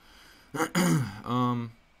myself.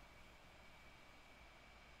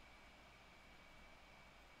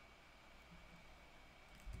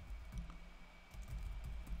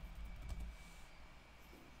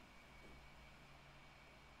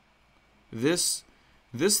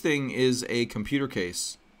 This thing is a computer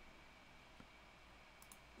case.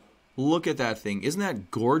 Look at that thing. Isn't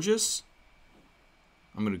that gorgeous?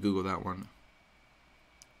 I'm going to Google that one.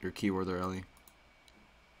 Your keyword there, Ellie.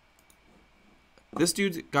 This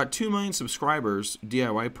dude's got 2 million subscribers,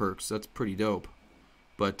 DIY perks. That's pretty dope.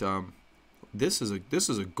 But this is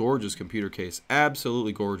a gorgeous computer case.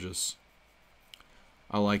 Absolutely gorgeous.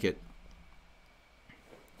 I like it.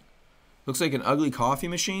 Looks like an ugly coffee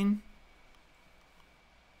machine.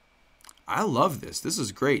 I love this. This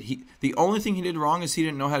is great. The only thing he did wrong is he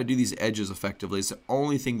didn't know how to do these edges effectively. It's the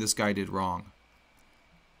only thing this guy did wrong.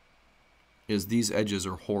 Is these edges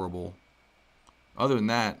are horrible. Other than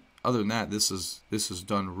that, this is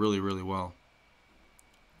done really, really well.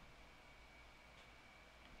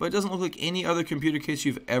 But it doesn't look like any other computer case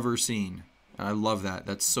you've ever seen. And I love that.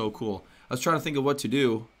 That's so cool. I was trying to think of what to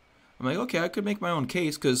do. I'm like, okay, I could make my own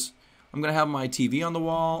case because I'm going to have my TV on the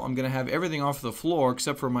wall. I'm going to have everything off the floor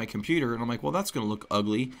except for my computer. And I'm like, well, that's going to look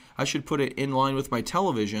ugly. I should put it in line with my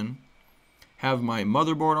television. Have my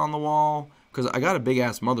motherboard on the wall. Because I got a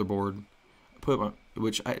big-ass motherboard.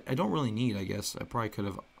 Which I don't really need, I guess. I probably could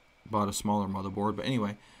have bought a smaller motherboard. But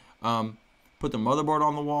anyway, put the motherboard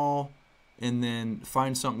on the wall. And then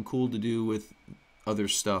find something cool to do with other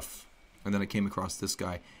stuff. And then I came across this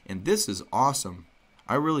guy. And this is awesome.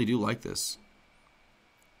 I really do like this.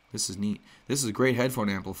 This is neat. This is a great headphone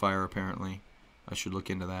amplifier, apparently. I should look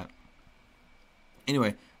into that.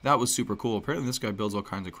 Anyway, that was super cool. Apparently this guy builds all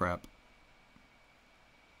kinds of crap.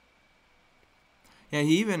 Yeah,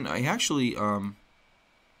 he actually,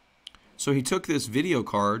 so he took this video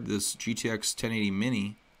card, this GTX 1080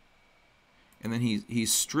 Mini, and then he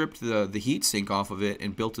stripped the heatsink off of it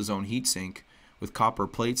and built his own heatsink with copper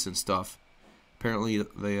plates and stuff. Apparently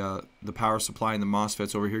the power supply and the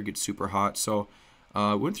MOSFETs over here get super hot, so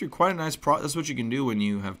Went through quite a nice That's what you can do when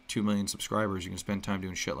you have 2 million subscribers. You can spend time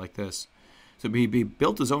doing shit like this. So he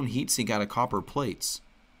built his own heatsink out of copper plates,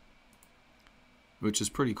 which is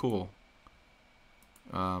pretty cool.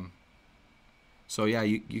 So yeah,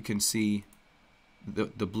 you can see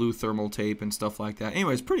the blue thermal tape and stuff like that.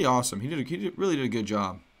 Anyway, it's pretty awesome. He really did a good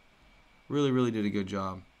job. Really did a good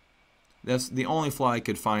job. That's the only flaw I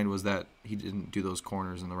could find, was that he didn't do those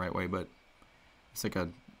corners in the right way, but it's like a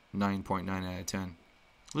 9.9 out of 10.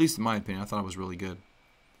 At least in my opinion, I thought it was really good.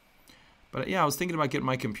 But yeah, I was thinking about getting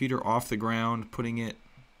my computer off the ground, putting it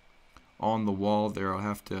on the wall there. I'll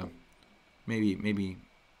have to maybe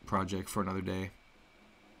project for another day.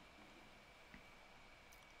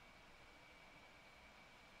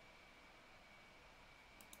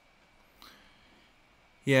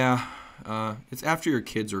 Yeah, it's after your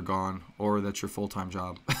kids are gone, or that's your full-time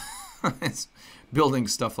job. It's building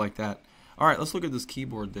stuff like that. All right, let's look at this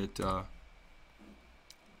keyboard that I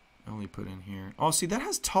only put in here. Oh, see, that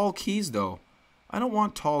has tall keys, though. I don't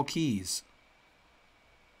want tall keys.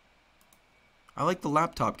 I like the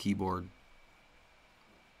laptop keyboard.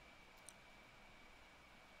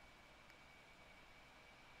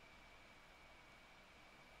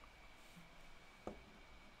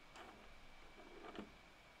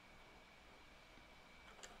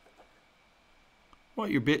 What,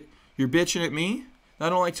 you're bitching at me? I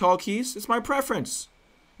don't like tall keys? It's my preference.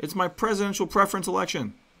 It's my presidential preference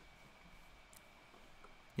election.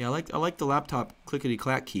 Yeah, I like the laptop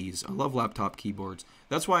clickety-clack keys. I love laptop keyboards.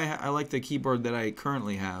 That's why I like the keyboard that I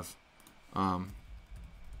currently have. Or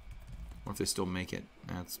if they still make it.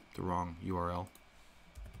 That's the wrong URL.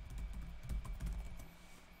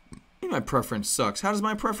 My preference sucks. How does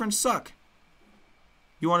my preference suck?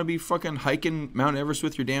 You want to be fucking hiking Mount Everest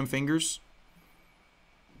with your damn fingers?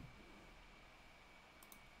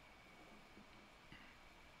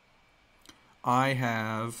 I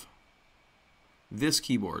have this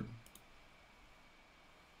keyboard.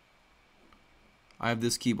 I have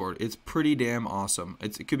this keyboard. It's pretty damn awesome.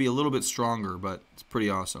 It could be a little bit stronger, but it's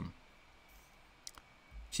pretty awesome.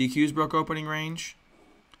 TQ's broke opening range.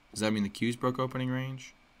 Does that mean the Q's broke opening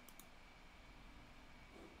range?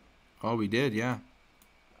 Oh, we did, yeah.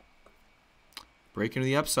 Breaking to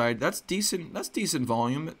the upside. That's decent. That's decent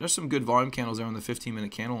volume. There's some good volume candles there on the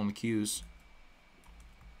 15-minute candle on the Q's.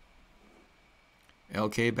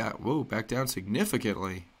 LK back down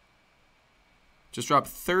significantly. Just dropped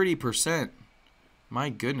 30%. My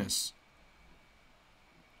goodness.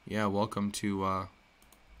 Yeah, welcome to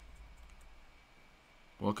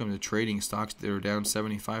trading stocks that are down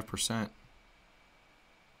 75%.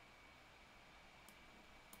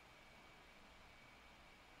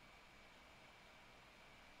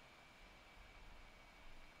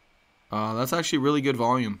 That's actually really good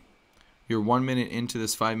volume. You're 1 minute into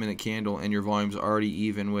this 5-minute candle and your volume's already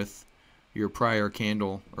even with your prior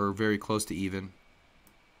candle, or very close to even.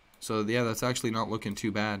 So yeah, that's actually not looking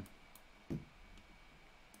too bad.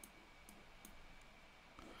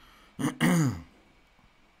 Wonder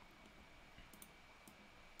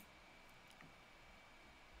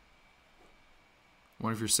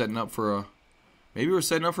if you're setting up for a... Maybe we're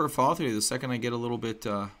setting up for a fall through the second I get a little bit...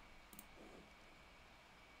 I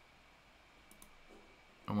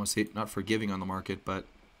want to say not forgiving on the market, but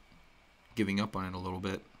giving up on it a little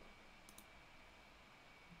bit.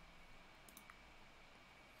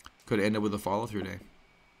 Could end up with a follow-through day.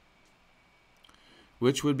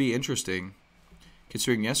 Which would be interesting,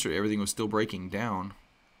 considering yesterday everything was still breaking down.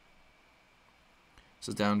 This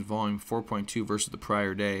is down volume 4.2 versus the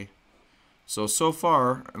prior day. So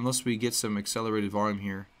far, unless we get some accelerated volume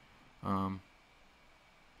here, down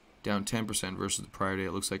 10% versus the prior day,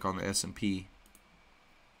 it looks like on the S&P.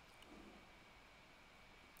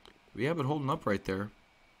 We have it holding up right there.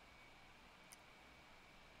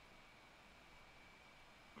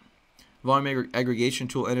 Volume aggregation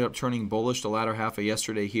tool ended up turning bullish the latter half of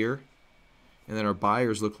yesterday here. And then our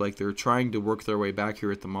buyers look like they're trying to work their way back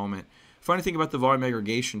here at the moment. Funny thing about the volume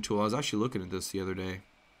aggregation tool, I was actually looking at this the other day.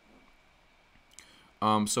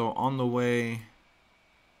 So on the way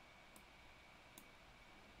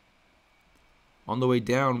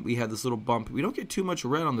down, we had this little bump. We don't get too much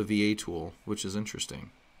red on the VA tool, which is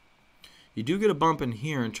interesting. You do get a bump in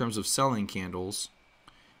here in terms of selling candles,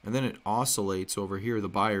 and then it oscillates over here, the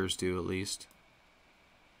buyers do at least.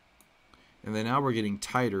 And then now we're getting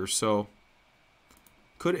tighter, so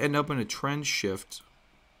could end up in a trend shift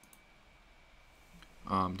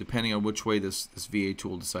depending on which way this VA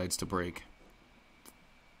tool decides to break.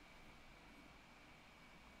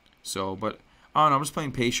 So, but I don't know, I'm just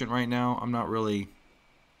playing patient right now. I'm not really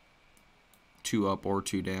too up or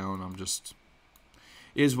too down. I'm just...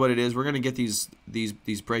 is what it is. We're gonna get these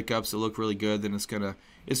breakups that look really good. Then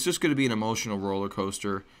it's just gonna be an emotional roller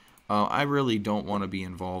coaster. I really don't want to be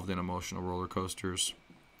involved in emotional roller coasters.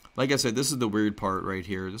 Like I said, this is the weird part right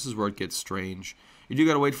here. This is where it gets strange. You do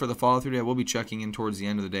gotta wait for the follow-through day. We'll be checking in towards the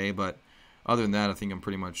end of the day, but other than that, I think I'm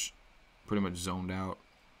pretty much zoned out.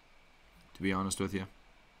 To be honest with you,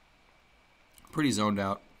 pretty zoned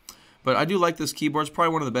out. But I do like this keyboard. It's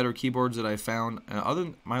probably one of the better keyboards that I found. I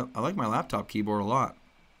like my laptop keyboard a lot.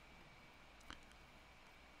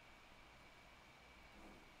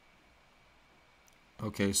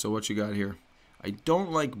 Okay, so what you got here? I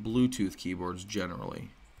don't like Bluetooth keyboards generally.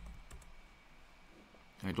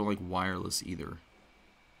 I don't like wireless either.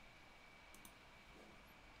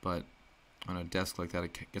 But on a desk like that, I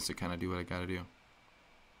guess I kind of do what I gotta do.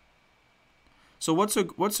 So what's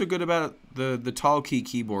so good about the tall key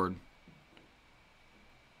keyboard?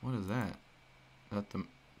 What is that? Is that the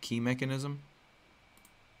key mechanism?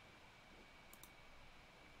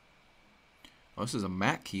 Oh, this is a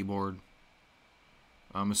Mac keyboard.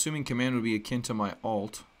 I'm assuming command would be akin to my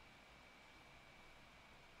Alt.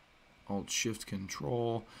 Alt Shift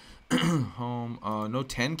Control. Home. No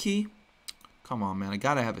 10 key? Come on, man. I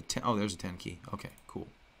gotta have a 10. Oh, there's a 10 key. Okay, cool.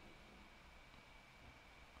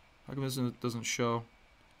 How come this doesn't show?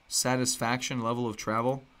 Satisfaction level of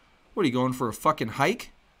travel? What are you going for, a fucking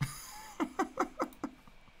hike?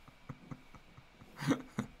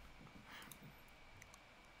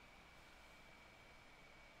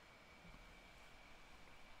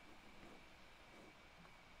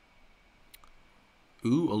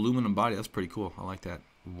 Ooh, aluminum body. That's pretty cool. I like that.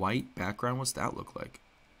 White background. What's that look like?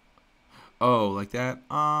 Oh, like that?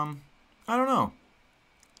 I don't know.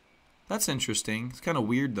 That's interesting. It's kind of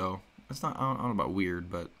weird, though. It's not, I don't know about weird,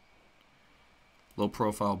 but low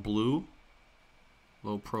profile blue.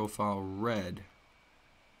 Low profile red.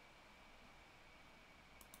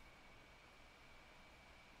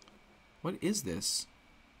 What is this?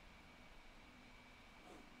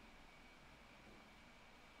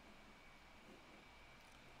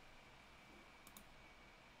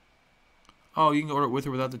 Oh, you can order it with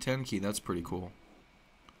or without the 10 key. That's pretty cool.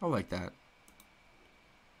 I like that.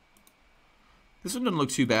 This one doesn't look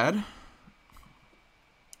too bad.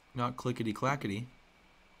 Not clickety-clackety.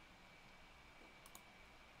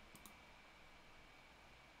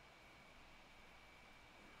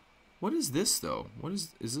 What is this, though? What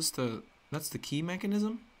is this the... That's the key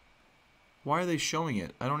mechanism? Why are they showing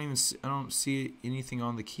it? I don't see anything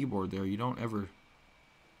on the keyboard there. You don't ever...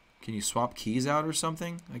 Can you swap keys out or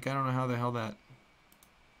something? Like, I don't know how the hell that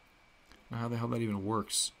even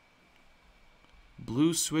works.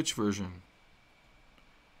 Blue switch version.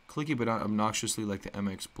 Clicky but not obnoxiously like the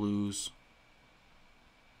MX Blues.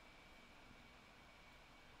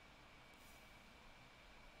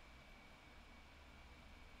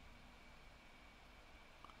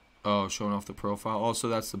 Oh, showing off the profile. Oh, so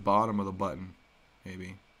that's the bottom of the button,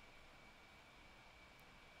 maybe.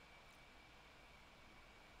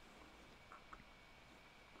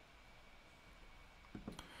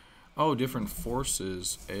 Oh, different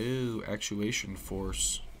forces. Oh, actuation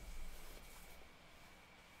force.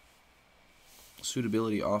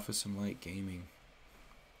 Suitability, office, and light gaming.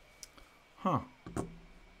 Huh.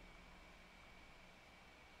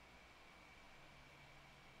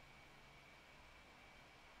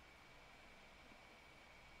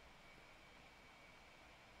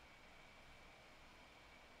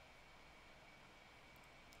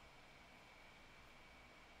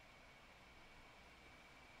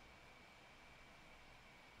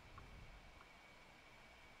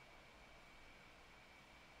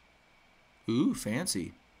 Ooh,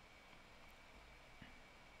 fancy.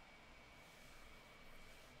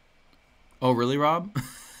 Oh, really, Rob?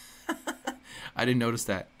 I didn't notice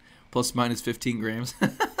that. Plus minus 15 grams.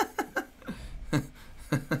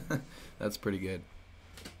 That's pretty good.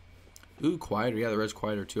 Ooh, quieter. Yeah, the red's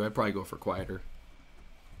quieter too. I'd probably go for quieter.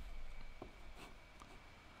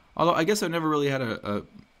 Although, I guess I've never really had a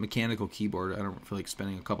mechanical keyboard. I don't feel like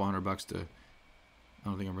spending a couple $100 to... I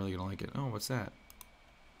don't think I'm really going to like it. Oh, what's that?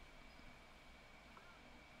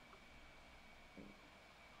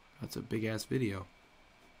 That's a big-ass video.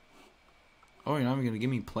 Oh, you're not even going to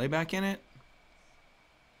give me playback in it?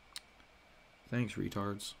 Thanks,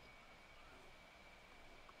 retards.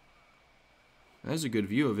 There's a good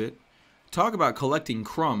view of it. Talk about collecting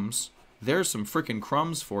crumbs. There's some frickin'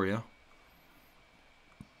 crumbs for you.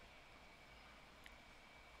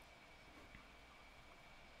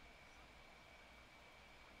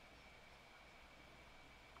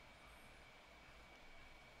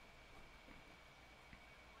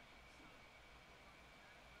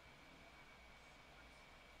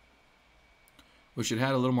 Wish it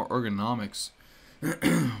had a little more ergonomics.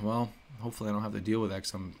 Well, hopefully I don't have to deal with that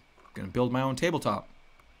because I'm going to build my own tabletop.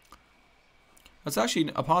 That's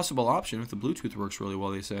actually a possible option if the Bluetooth works really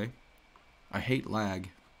well, they say. I hate lag.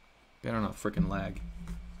 Better not frickin' lag.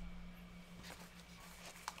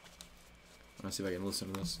 Let's see if I can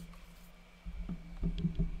listen to this.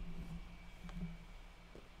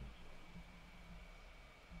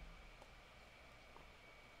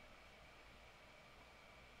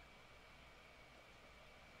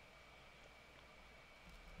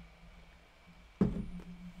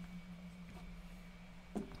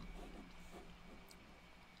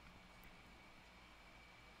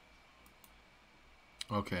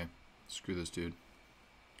 Okay, screw this dude.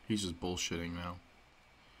 He's just bullshitting now.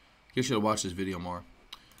 You should have watched this video more.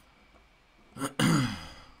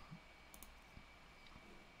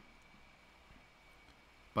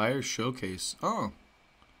 Buyer showcase. Oh,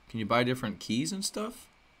 can you buy different keys and stuff?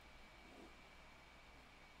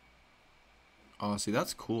 Oh, see,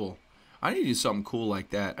 that's cool. I need to do something cool like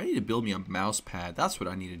that. I need to build me a mouse pad. That's what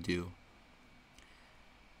I need to do.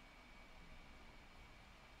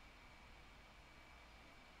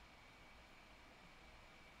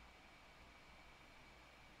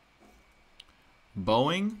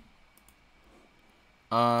 Boeing,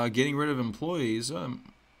 getting rid of employees.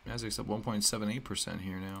 Nasdaq's up 1.78%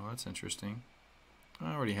 here now. That's interesting.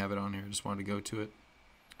 I already have it on here. Just wanted to go to it.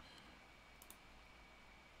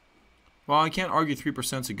 Well, I can't argue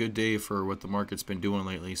 3% is a good day for what the market's been doing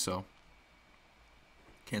lately, so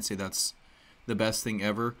can't say that's the best thing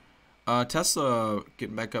ever. Tesla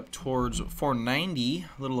getting back up towards 490,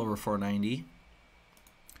 a little over 490.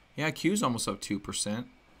 Yeah, Q's almost up 2%.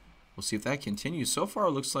 We'll see if that continues. So far,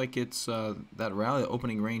 it looks like it's that rally,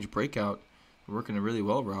 opening range breakout, working really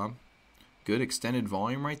well, Rob. Good extended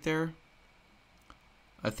volume right there.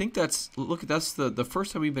 I think that's the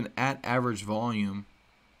first time we've been at average volume.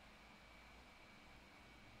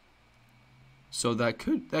 So that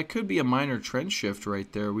could be a minor trend shift right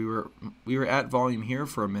there. We were at volume here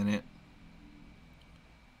for a minute.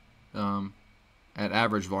 At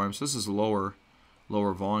average volume, so this is lower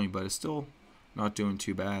volume, but it's still not doing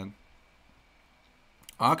too bad.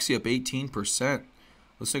 Oxy up 18%.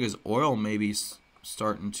 Looks like his oil maybe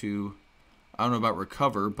starting to, I don't know about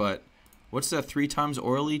recover, but what's that 3 times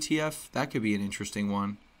oil ETF? That could be an interesting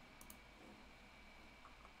one.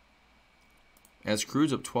 As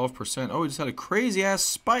crude's up 12%. Oh, we just had a crazy ass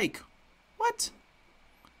spike. What?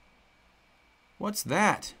 What's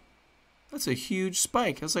that? That's a huge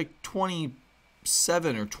spike. That's like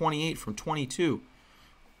 27 or 28 from 22.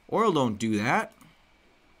 Oil don't do that.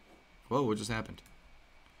 Whoa, what just happened?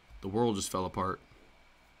 The world just fell apart.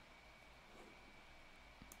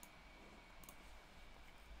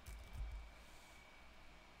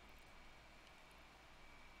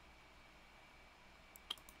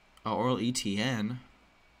 Oh, oil ETN.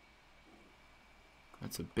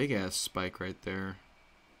 That's a big ass spike right there.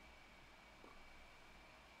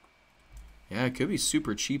 Yeah, it could be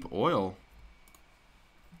super cheap oil.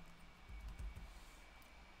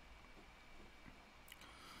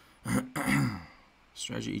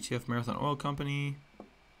 Strategy ETF Marathon Oil Company.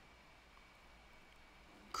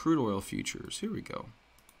 Crude oil futures. Here we go.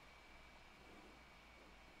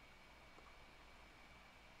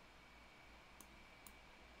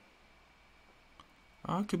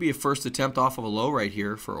 It could be a first attempt off of a low right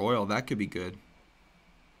here for oil. That could be good.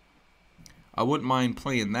 I wouldn't mind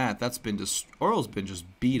playing that. That's been just, oil's been just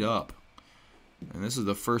beat up. And this is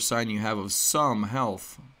the first sign you have of some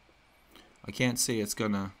health. I can't say it's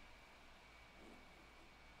gonna.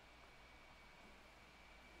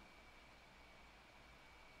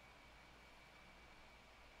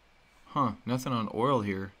 Huh, nothing on oil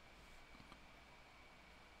here.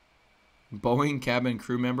 Boeing cabin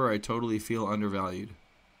crew member, I totally feel undervalued.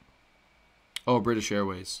 Oh, British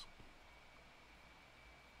Airways.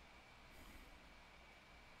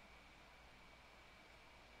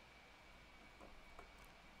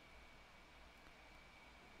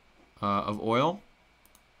 Of oil?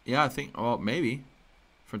 Yeah, I think, well, maybe.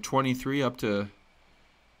 From 23 up to,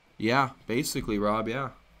 yeah, basically, Rob, yeah.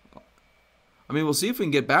 I mean, we'll see if we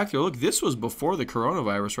can get back there. Look, this was before the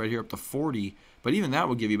coronavirus right here up to 40. But even that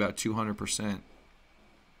will give you about 200%.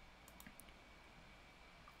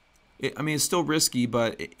 I mean, it's still risky,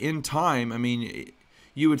 but in time, I mean,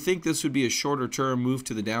 you would think this would be a shorter term move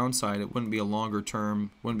to the downside. It wouldn't be a longer term,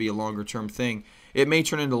 thing. It may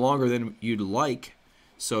turn into longer than you'd like.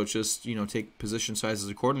 So just, you know, take position sizes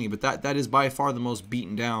accordingly. But that is by far the most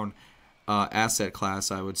beaten down asset class,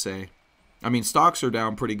 I would say. I mean, stocks are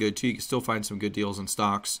down pretty good too. You can still find some good deals in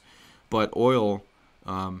stocks. But oil,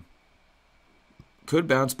 could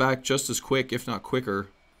bounce back just as quick, if not quicker,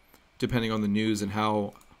 depending on the news and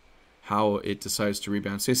how it decides to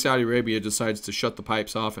rebound. Say Saudi Arabia decides to shut the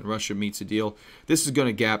pipes off and Russia meets a deal. This is going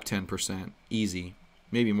to gap 10%. Easy.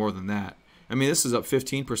 Maybe more than that. I mean, this is up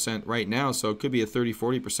 15% right now, so it could be a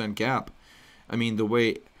 30-40% gap. I mean, the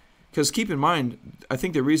way... Because keep in mind, I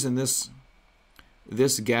think the reason this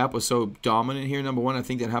gap was so dominant here, number one, I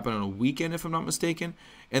think that happened on a weekend, if I'm not mistaken.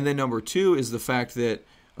 And then number two is the fact that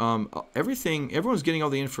everyone's getting all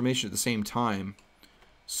the information at the same time.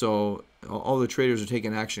 So all the traders are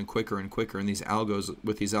taking action quicker and quicker, and these algos,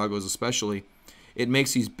 with these algos especially, it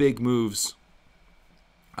makes these big moves,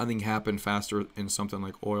 I think, happen faster in something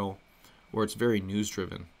like oil, where it's very news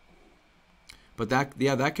driven. But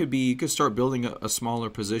that could be, you could start building a smaller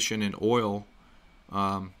position in oil.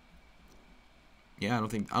 Yeah, I don't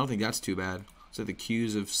think that's too bad. So the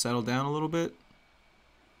Qs have settled down a little bit.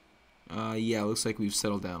 Yeah, it looks like we've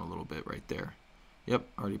settled down a little bit right there. Yep,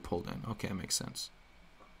 already pulled in. Okay, that makes sense.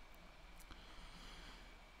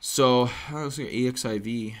 So looks like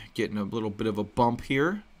EXIV getting a little bit of a bump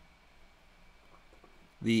here.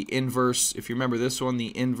 The inverse, if you remember this one,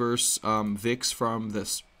 the inverse VIX from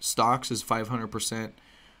the stocks is 500%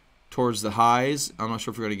 towards the highs. I'm not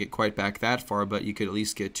sure if we're going to get quite back that far, but you could at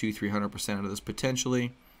least get 200-300% out of this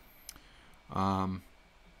potentially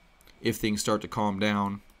if things start to calm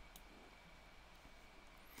down.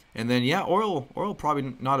 And then, yeah, oil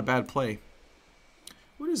probably not a bad play.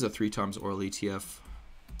 What is a 3 times oil ETF?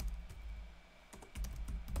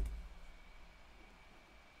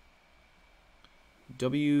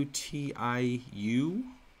 WTIU?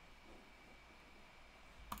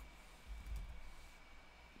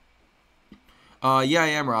 Yeah, I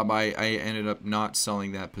am, Rob. I ended up not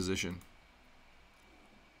selling that position.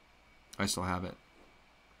 I still have it.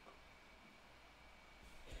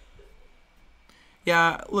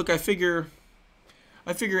 Yeah, look, I figure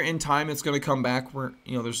in time it's going to come back. Where,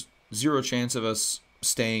 you know, there's zero chance of us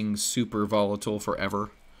staying super volatile forever,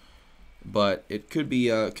 but it could be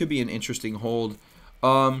an interesting hold.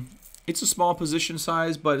 It's a small position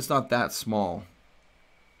size, but it's not that small.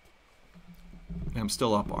 I'm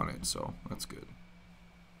still up on it, so that's good.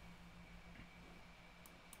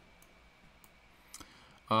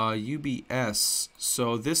 UBS.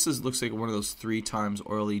 So this looks like one of those 3 times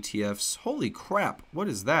oil ETFs. Holy crap! What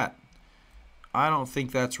is that? I don't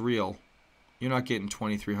think that's real. You're not getting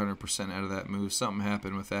 2,300% out of that move. Something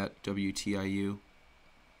happened with that WTIU.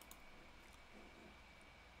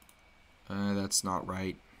 That's not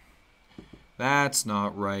right. That's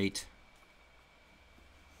not right.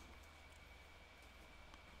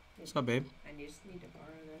 What's up, babe? I just need to borrow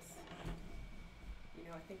this. You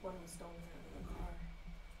know, I think one was stolen out of the car.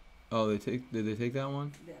 Oh, did they take that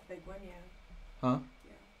one? That big one, yeah. Huh?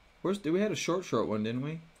 Yeah. We had a short one, didn't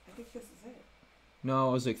we? I think this is it. No,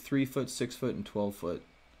 it was like 3 foot, 6 foot, and 12 foot.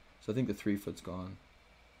 So I think the 3 foot's gone.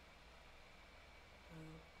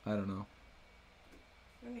 I don't know.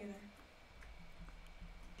 Me neither.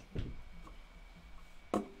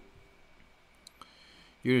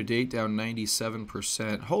 Year to date down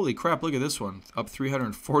 97%. Holy crap, look at this one. Up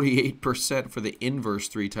 348% for the inverse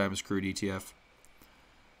 3 times crude ETF.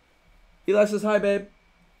 Eli says hi, babe.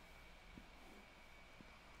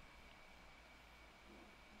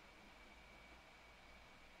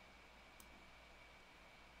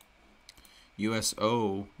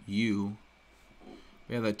 USOU.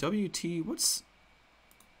 Yeah, that WT,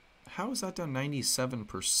 how is that down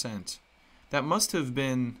 97%? That must have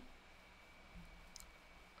been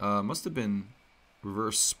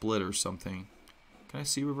reverse split or something. Can I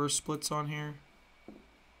see reverse splits on here?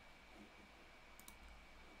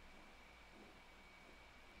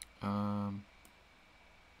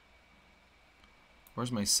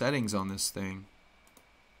 Where's my settings on this thing?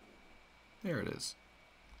 There it is.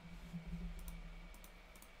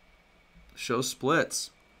 Show splits.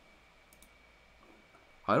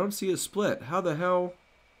 I don't see a split. How the hell?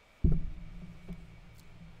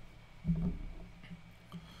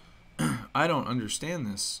 I don't understand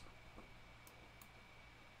this.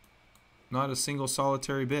 Not a single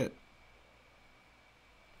solitary bit.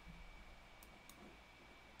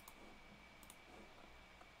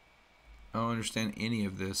 I don't understand any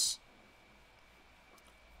of this.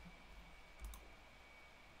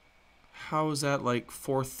 How is that like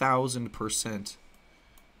 4,000%?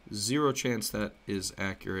 Zero chance that is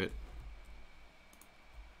accurate.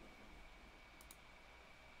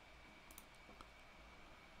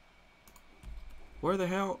 Where the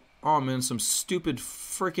hell? Oh, I'm in some stupid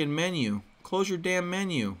freaking menu. Close your damn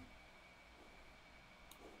menu.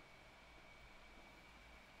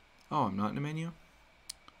 Oh, I'm not in a menu?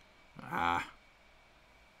 Ah.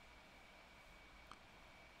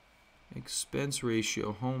 Expense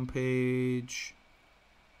ratio homepage.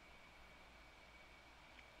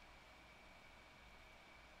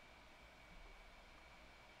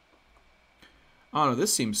 I don't know,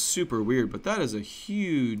 this seems super weird, but that is a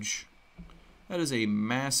huge, that is a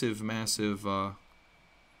massive, massive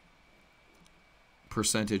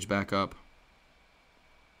percentage back up.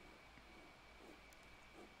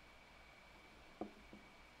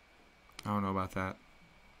 I don't know about that.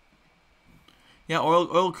 Yeah,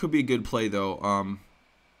 oil could be a good play though.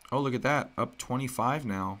 Oh, look at that, up 25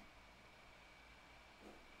 now.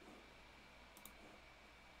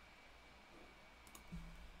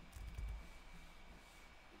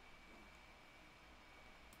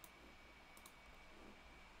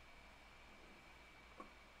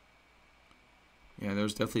 Yeah,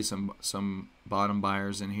 there's definitely some bottom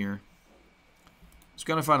buyers in here. Just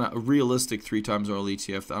gotta find a realistic 3 times oil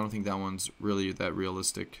ETF. I don't think that one's really that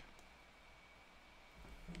realistic.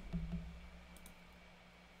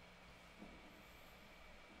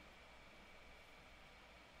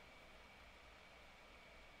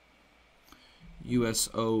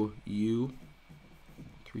 USOU,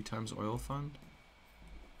 3 times oil fund.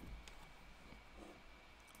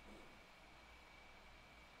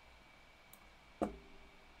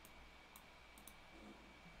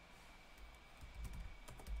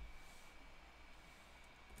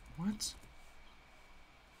 What?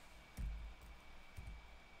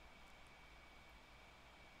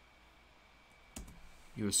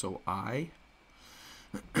 USOI?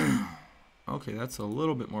 Okay, that's a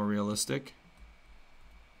little bit more realistic.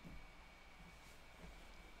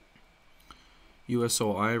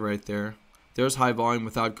 USOI right there. There's high volume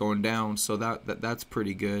without going down, so that's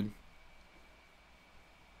pretty good.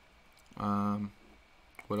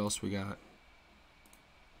 What else we got?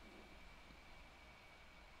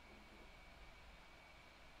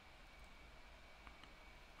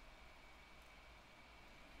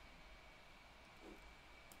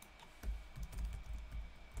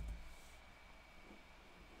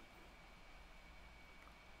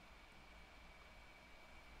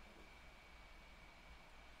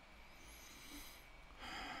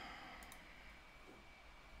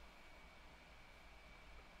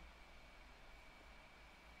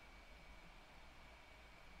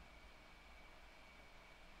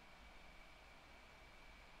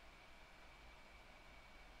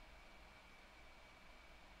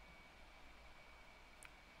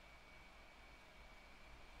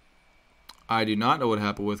 I do not know what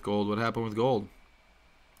happened with gold. What happened with gold?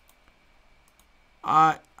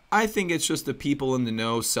 I think it's just the people in the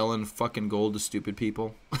know selling fucking gold to stupid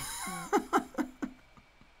people.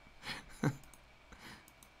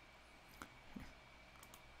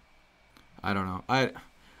 I don't know.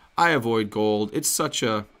 I avoid gold. It's so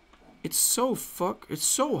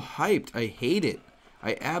hyped. I hate it.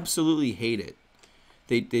 I absolutely hate it.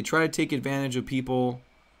 They try to take advantage of people,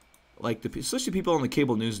 like especially people on the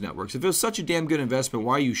cable news networks. If it was such a damn good investment,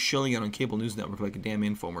 why are you shilling it on cable news network like a damn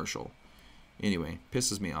infomercial? Anyway,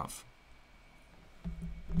 pisses me off.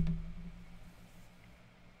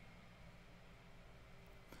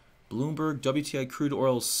 Bloomberg WTI crude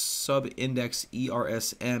oil sub-index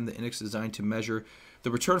ERSM. The index is designed to measure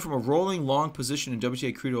the return from a rolling long position in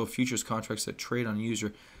WTI crude oil futures contracts that trade on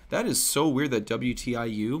user. That is so weird, that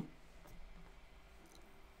WTIU.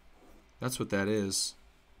 That's what that is.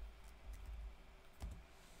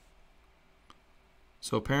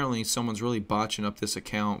 So apparently someone's really botching up this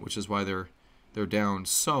account, which is why they're down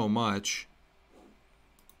so much.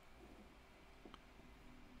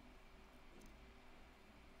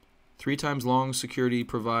 Three times long security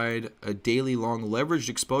provide a daily long leveraged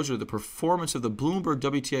exposure to the performance of the Bloomberg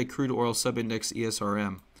WTI crude oil subindex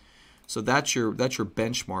ESRM. So that's your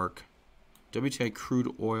benchmark. WTI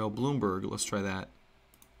crude oil Bloomberg. Let's try that.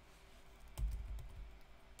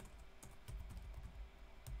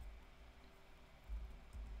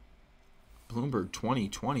 Bloomberg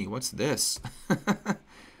 2020. What's this?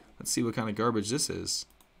 Let's see what kind of garbage this is.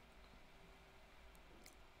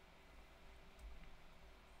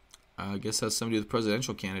 I guess that's somebody with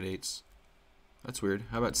presidential candidates. That's weird.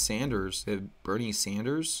 How about Sanders? They have Bernie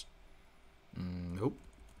Sanders? Nope.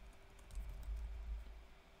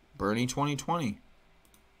 Bernie 2020.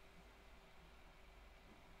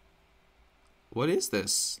 What is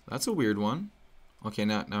this? That's a weird one. Okay,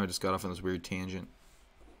 now I just got off on this weird tangent.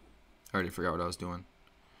 I already forgot what I was doing.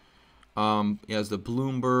 Yeah, it's the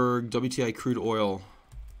Bloomberg WTI crude oil.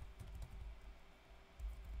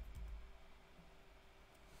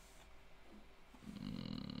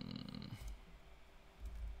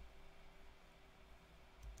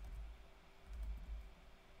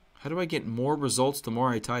 How do I get more results the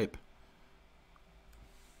more I type?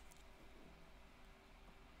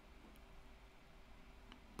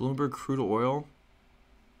 Bloomberg crude oil.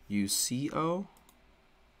 UCO.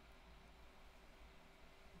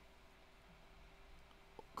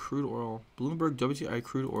 Crude oil. Bloomberg WTI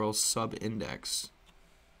crude oil sub-index.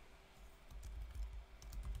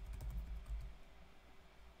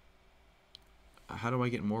 How do I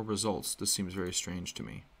get more results? This seems very strange to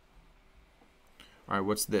me. All right,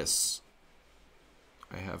 what's this?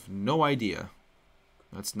 I have no idea.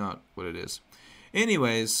 That's not what it is.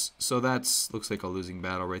 Anyways, so that's looks like a losing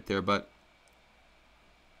battle right there. But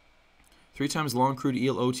 3 times long crude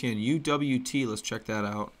eel OTN UWT. Let's check that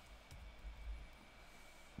out.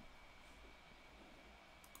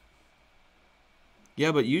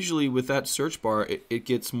 Yeah, but usually with that search bar, it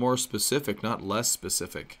gets more specific, not less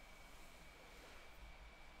specific.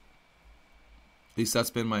 At least that's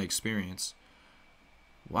been my experience.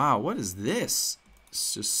 Wow, what is this?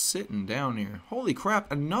 It's just sitting down here. Holy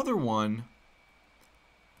crap, another one.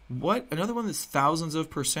 What? Another one that's thousands of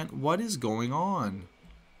 %? What is going on?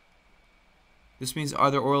 This means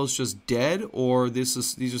either oil is just dead or these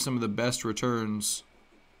are some of the best returns.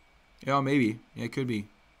 Yeah, maybe. Yeah, it could be.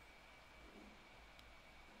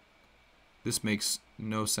 This makes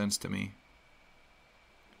no sense to me.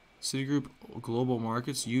 Citigroup Global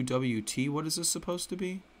Markets, UWT, what is this supposed to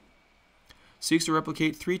be? Seeks to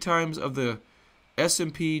replicate 3 times of the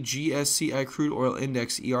S&P GSCI crude oil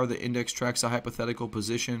index. ER, the index tracks a hypothetical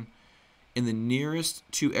position in the nearest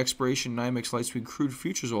to expiration NYMEX light sweet crude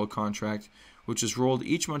futures oil contract, which is rolled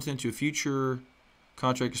each month into a future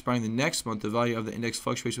contract expiring the next month. The value of the index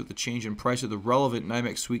fluctuates with the change in price of the relevant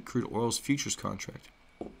NYMEX sweet crude oil's futures contract.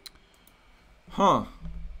 Huh.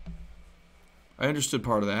 I understood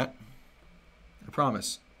part of that. I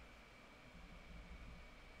promise.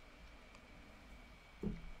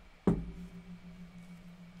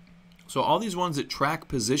 So all these ones that track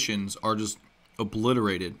positions are just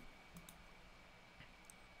obliterated.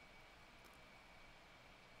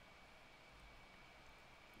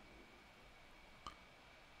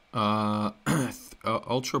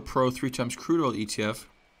 Ultra Pro 3 times crude oil ETF.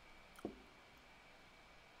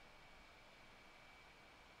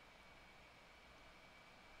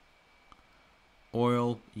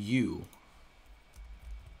 Oil U.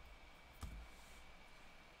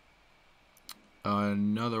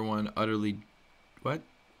 Another one utterly... What?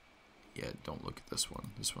 Yeah, don't look at this one.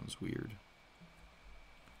 This one's weird.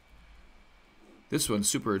 This one's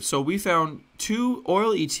super weird. So we found 2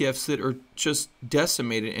 oil ETFs that are just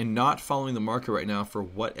decimated and not following the market right now for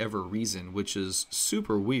whatever reason, which is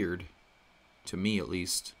super weird, to me at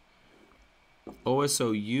least.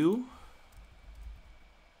 OSOU.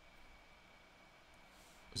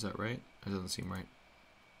 Is that right? That doesn't seem right.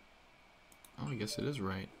 Oh, I guess it is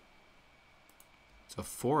right. It's a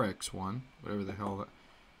Forex one. Whatever the hell that...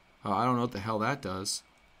 I don't know what the hell that does.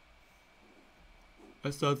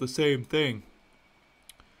 That's not the same thing.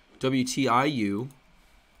 WTIU.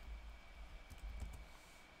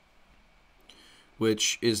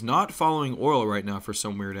 Which is not following oil right now for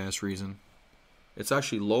some weird-ass reason. It's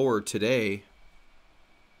actually lower today.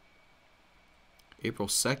 April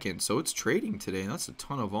 2nd, so it's trading today. That's a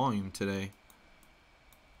ton of volume today.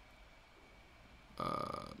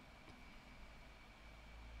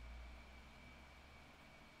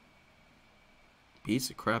 Beats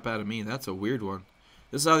the crap out of me. That's a weird one.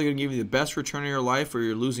 This is either going to give you the best return of your life or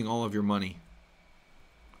you're losing all of your money.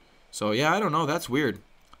 So, yeah, I don't know. That's weird.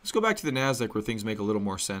 Let's go back to the NASDAQ where things make a little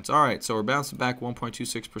more sense. All right, so we're bouncing back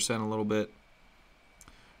 1.26% a little bit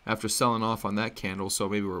after selling off on that candle, so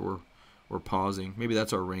maybe we're pausing. Maybe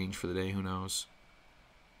that's our range for the day. Who knows?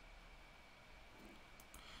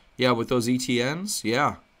 Yeah, with those ETNs,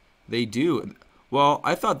 yeah, they do. Well,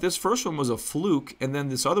 I thought this first one was a fluke, and then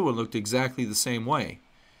this other one looked exactly the same way,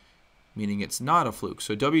 meaning it's not a fluke.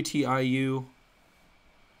 So WTIU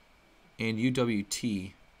and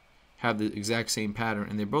UWT have the exact same pattern,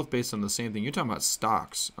 and they're both based on the same thing. You're talking about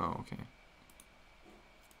stocks. Oh, okay.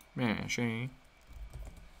 Man, Shane.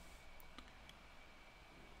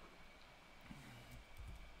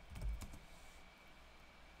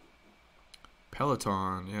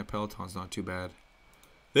 Peloton. Yeah, Peloton's not too bad.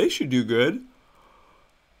 They should do good.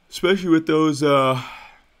 Especially with those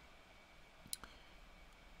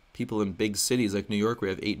people in big cities like New York, where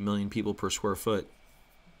we have 8 million people per square foot.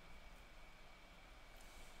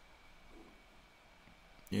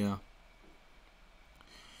 Yeah.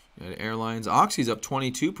 Airlines. Oxy's up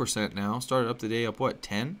 22% now. Started up the day up, what,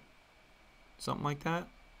 10? Something like that.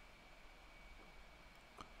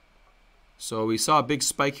 So we saw a big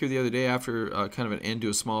spike here the other day after kind of an end to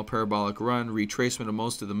a small parabolic run, retracement of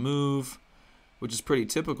most of the move, which is pretty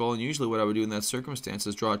typical. And usually what I would do in that circumstance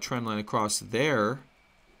is draw a trend line across there,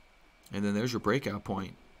 and then there's your breakout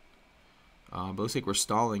point. But looks like we're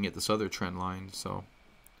stalling at this other trend line, so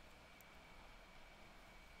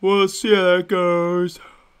we'll see how that goes.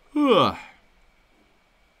 Ugh.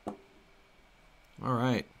 All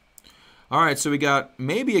right, so we got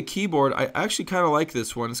maybe a keyboard. I actually kind of like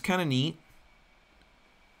this one. It's kind of neat.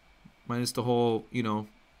 Minus the whole,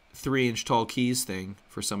 3-inch tall keys thing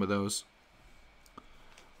for some of those.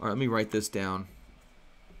 All right, let me write this down.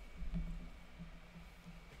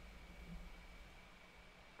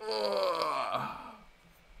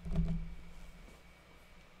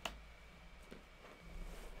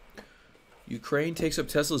 Ukraine takes up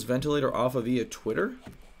Tesla's ventilator offer via Twitter?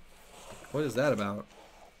 What is that about?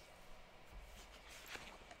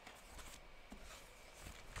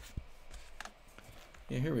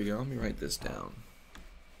 Yeah, here we go. Let me write this down.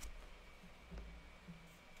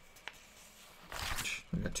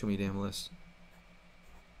 I got too many damn lists.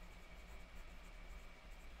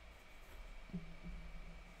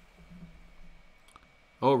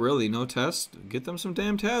 Oh, really? No tests? Get them some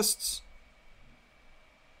damn tests.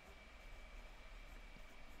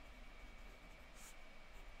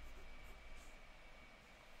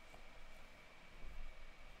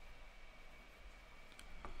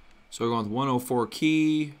 So we're going with 104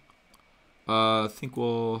 key. I think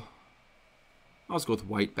I'll just go with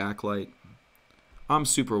white backlight. I'm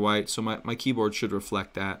super white, so my keyboard should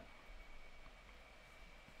reflect that.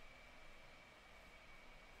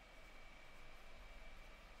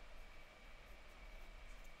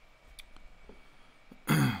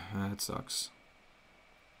 That sucks.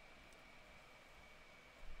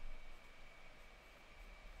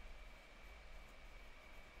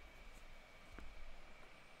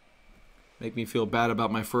 Make me feel bad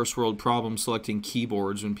about my first world problem selecting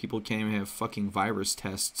keyboards when people can't even have fucking virus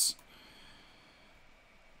tests.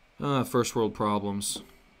 First world problems.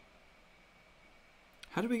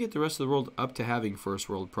 How do we get the rest of the world up to having first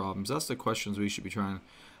world problems? That's the questions we should be trying.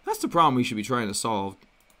 That's the problem we should be trying to solve,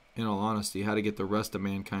 in all honesty. How to get the rest of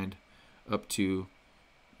mankind up to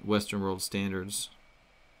Western world standards.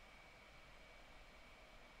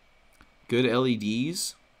 Good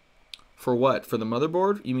LEDs? For what? For the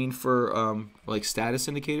motherboard? You mean for like status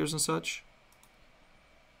indicators and such?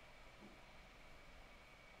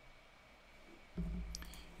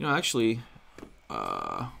 Actually,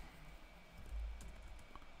 AMD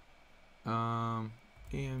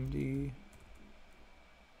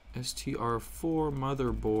STR4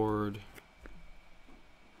 motherboard.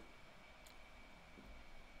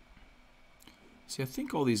 See, I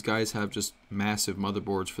think all these guys have just massive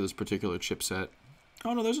motherboards for this particular chipset.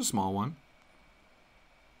 Oh, no, there's a small one.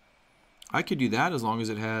 I could do that as long as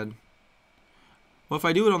it had... Well, if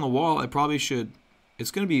I do it on the wall, I probably should... It's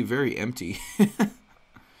going to be very empty.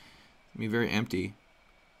 Be very empty.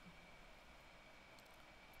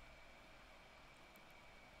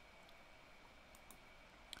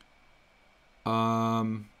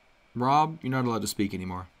 Rob, you're not allowed to speak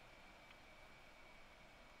anymore.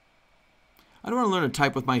 I don't want to learn to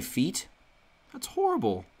type with my feet. That's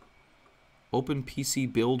horrible. Open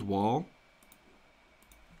PC build wall.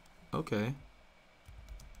 Okay.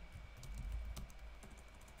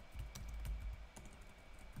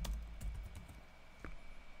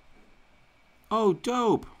 Oh,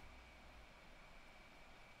 dope.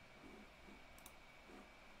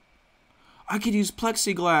 I could use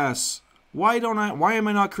plexiglass. Why am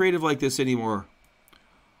I not creative like this anymore?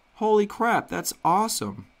 Holy crap, that's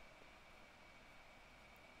awesome.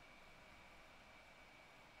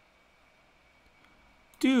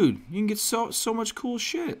 Dude, you can get so much cool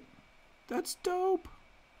shit. That's dope.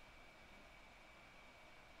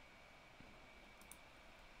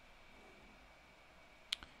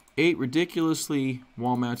 Eight ridiculously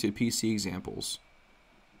wall-mounted PC examples.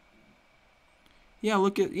 Yeah,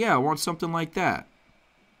 I want something like that.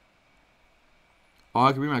 Oh,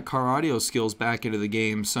 I can bring my car audio skills back into the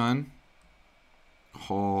game, son.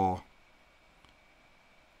 Oh.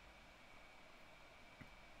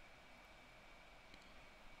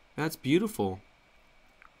 That's beautiful.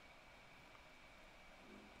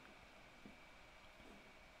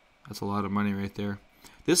 That's a lot of money right there.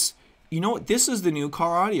 This, you know what? This is the new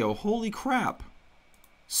car audio. Holy crap.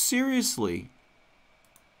 Seriously.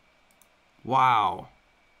 Wow.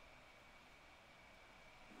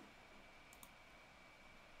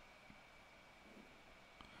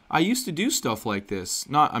 I used to do stuff like this.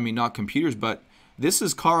 Not computers, but this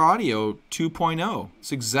is car audio 2.0.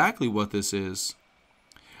 It's exactly what this is.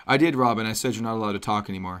 I did, Robin. I said you're not allowed to talk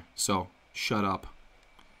anymore. So, shut up.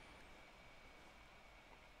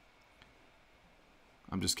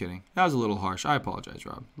 I'm just kidding. That was a little harsh. I apologize,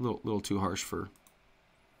 Rob. A little too harsh for...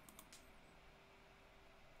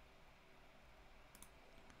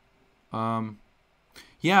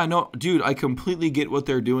 Yeah, no, dude, I completely get what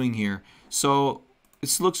they're doing here. So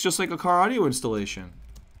this looks just like a car audio installation.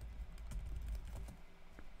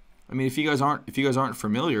 I mean, if you guys aren't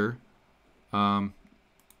familiar,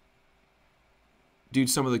 dude,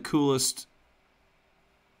 some of the coolest.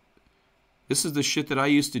 This is the shit that I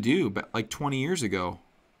used to do like 20 years ago.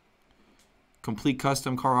 Complete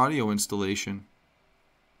custom car audio installation.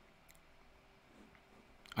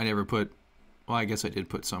 I never put, well, I guess I did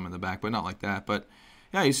put some in the back, but not like that. But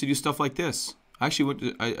yeah, I used to do stuff like this. I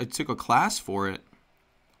actually I took a class for it.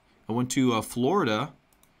 I went to Florida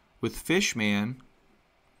with Fishman,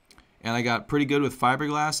 and I got pretty good with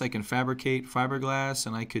fiberglass. I can fabricate fiberglass,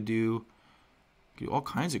 and I could do all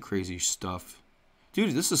kinds of crazy stuff.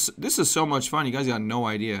 Dude, this is so much fun. You guys got no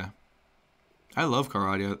idea. I love car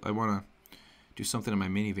audio. I want to do something in my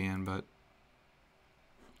minivan, but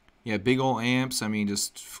yeah, big old amps. I mean,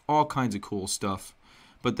 just all kinds of cool stuff.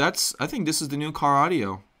 But I think this is the new car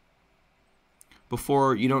audio.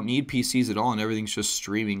 Before, you don't need PCs at all and everything's just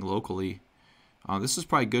streaming locally. This is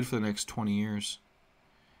probably good for the next 20 years.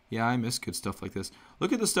 Yeah, I miss good stuff like this.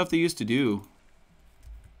 Look at the stuff they used to do.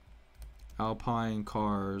 Alpine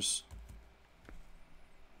cars.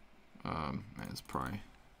 That's probably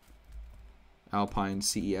Alpine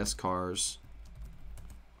CES cars.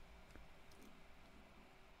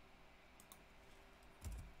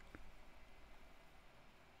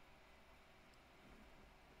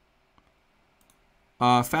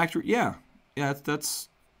 Factory, yeah,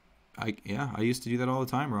 I used to do that all the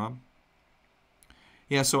time, Rob.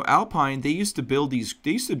 Yeah, so Alpine, they used to build these.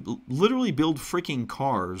 They used to literally build freaking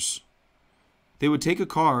cars. They would take a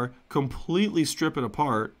car, completely strip it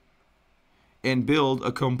apart, and build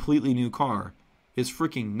a completely new car. It's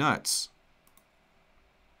freaking nuts.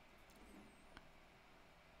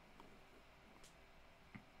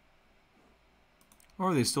 Or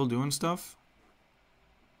are they still doing stuff?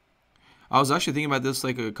 I was actually thinking about this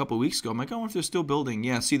like a couple weeks ago. I'm like, I wonder if they're still building.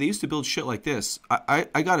 Yeah, see, they used to build shit like this. I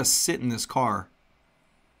got to sit in this car.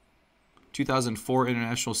 2004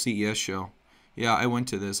 International CES show. Yeah, I went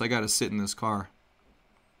to this. I got to sit in this car.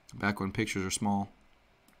 Back when pictures are small.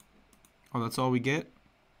 Oh, that's all we get?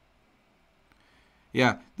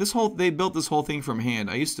 Yeah, they built this whole thing from hand.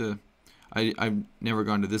 I've never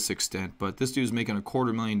gone to this extent, but this dude's making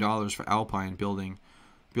 $250,000 for Alpine building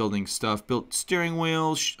stuff. Built steering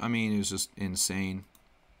wheels. I mean, it was just insane.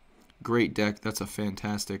 Great deck. That's a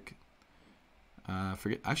fantastic.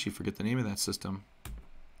 Forget the name of that system.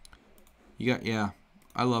 Yeah.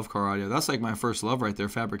 I love car audio. That's like my first love right there,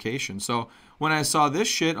 fabrication. So when I saw this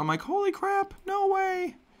shit, I'm like, holy crap, no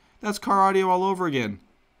way. That's car audio all over again.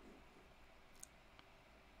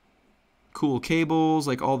 Cool cables,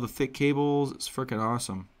 like all the thick cables. It's freaking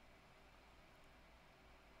awesome.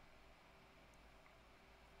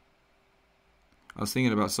 I was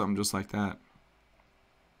thinking about something just like that.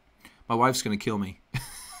 My wife's going to kill me.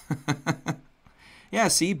 Yeah,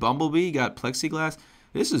 see, Bumblebee got plexiglass.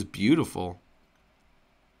 This is beautiful.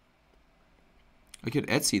 I could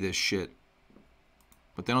Etsy this shit.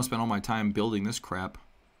 But then I'll spend all my time building this crap.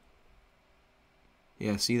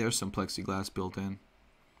 Yeah, see, there's some plexiglass built in.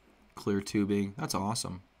 Clear tubing. That's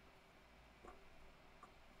awesome.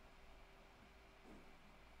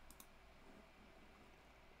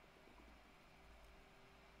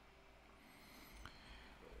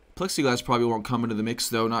 Plexiglass probably won't come into the mix,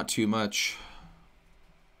 though. Not too much.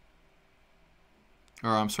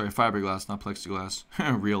 Or, I'm sorry, fiberglass, not plexiglass.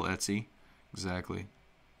 Real Etsy. Exactly.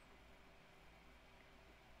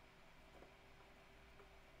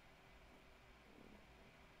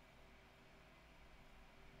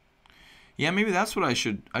 Yeah, maybe that's what I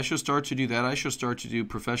should start to do that. I should start to do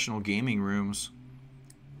professional gaming rooms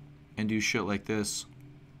and do shit like this.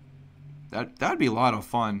 That'd be a lot of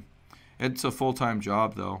fun. It's a full-time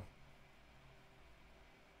job, though.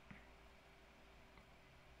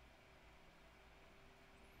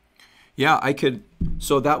 Yeah, I could.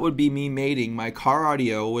 So that would be me mating my car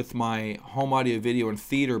audio with my home audio, video, and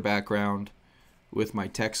theater background with my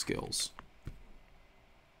tech skills.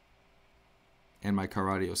 And my car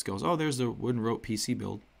audio skills. Oh, there's the wooden rope PC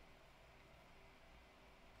build.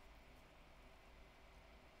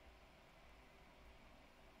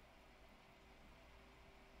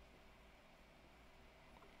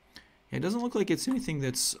 It doesn't look like it's anything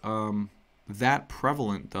that's that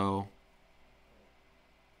prevalent, though.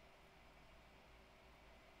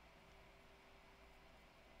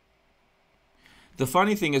 The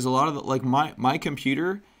funny thing is, a lot of like my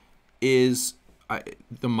computer is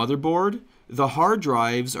the motherboard. The hard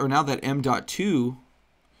drives are now that M.2,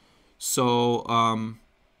 so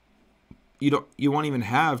you won't even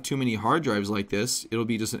have too many hard drives like this. It'll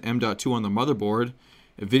be just an M.2 on the motherboard,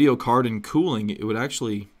 a video card, and cooling. It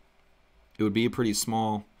would be a pretty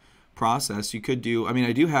small process. You could do. I mean,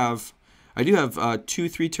 I do have 2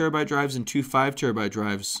 3-terabyte drives and 2 5-terabyte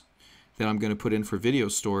drives that I'm going to put in for video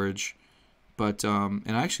storage. But and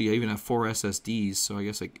actually, I even have 4 SSDs, so I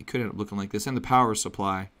guess it could end up looking like this. And the power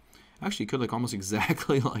supply, actually, it could look almost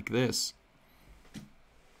exactly like this.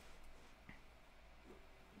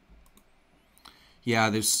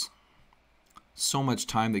 Yeah, there's so much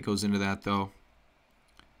time that goes into that, though.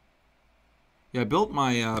 Yeah, I built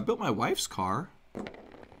my wife's car.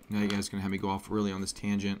 Now you guys are gonna have me go off really on this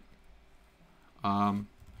tangent. The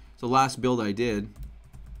last build I did.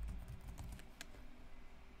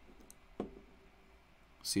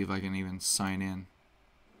 See if I can even sign in.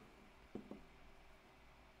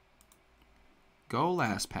 Go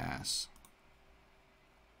LastPass.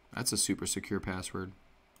 That's a super secure password.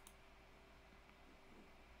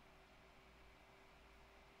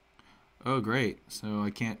 Oh, great. So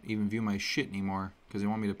I can't even view my shit anymore because they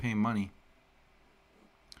want me to pay money.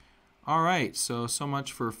 Alright, so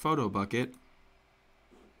much for PhotoBucket.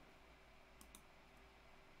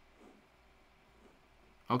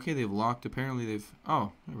 Okay, they've locked. Apparently they've...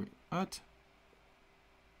 Oh, what?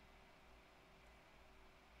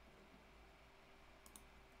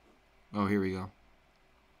 Oh, here we go.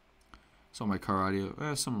 Some of my car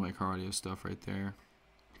audio stuff right there.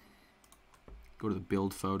 Go to the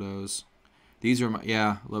build photos. These are my,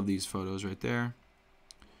 yeah, love these photos right there.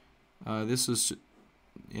 This was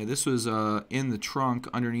in the trunk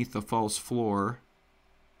underneath the false floor.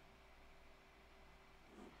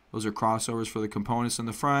 Those are crossovers for the components in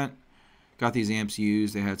the front. Got these amps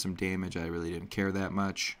used. They had some damage. I really didn't care that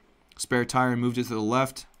much. Spare tire, moved it to the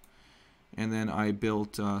left. And then I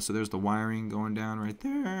built, so there's the wiring going down right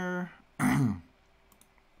there.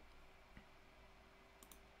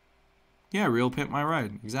 Yeah, real pimp my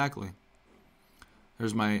ride. Exactly.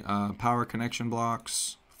 There's my power connection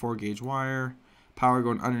blocks, 4-gauge wire, power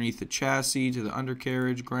going underneath the chassis to the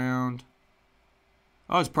undercarriage ground.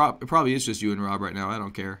 Oh, it probably is just you and Rob right now. I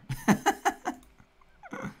don't care.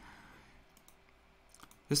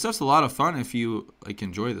 This stuff's a lot of fun if you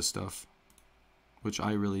enjoy this stuff, which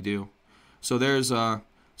I really do. So there's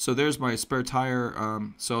my spare tire.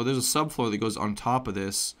 So there's a subfloor that goes on top of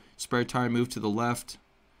this. Spare tire moved to the left.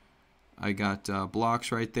 I got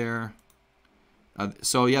blocks right there.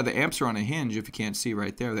 So yeah, the amps are on a hinge. If you can't see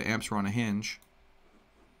right there, the amps are on a hinge.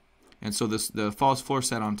 And so the false floor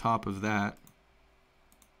set on top of that.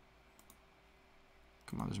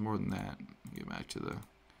 Come on, there's more than that. Get back to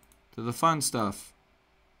the fun stuff.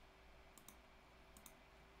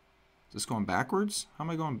 Is this going backwards? How am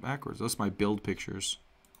I going backwards? That's my build pictures.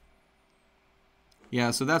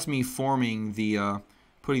 Yeah, so that's me forming the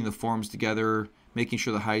putting the forms together, making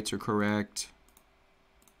sure the heights are correct.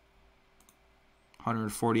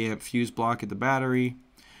 140 amp fuse block at the battery.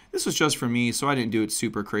 This was just for me, so I didn't do it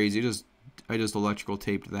super crazy. I just electrical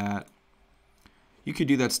taped that. You could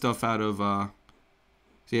do that stuff out of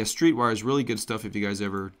so yeah, Streetwire is really good stuff if you guys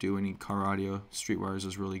ever do any car audio. Streetwire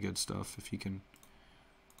is really good stuff if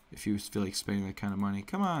you feel like spending that kind of money.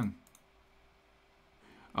 Come on.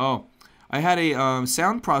 Oh, I had a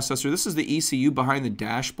sound processor. This is the ECU behind the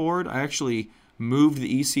dashboard. I actually moved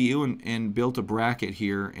the ECU and built a bracket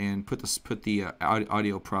here and put the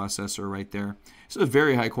audio processor right there. This is a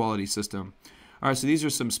very high quality system. All right, so these are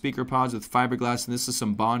some speaker pods with fiberglass, and this is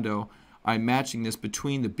some Bondo. I'm matching this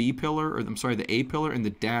between the the A pillar and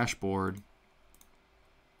the dashboard.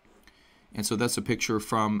 And so that's a picture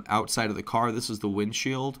from outside of the car. This is the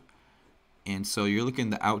windshield. And so you're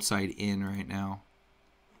looking the outside in right now.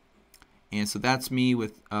 And so that's me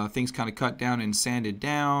with things kind of cut down and sanded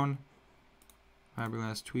down.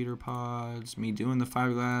 Fiberglass tweeter pods. Me doing the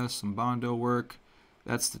fiberglass. Some Bondo work.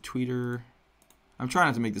 That's the tweeter. I'm trying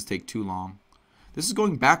not to make this take too long. This is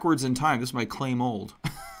going backwards in time. This is my clay mold.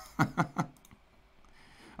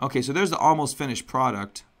 Okay, so there's the almost finished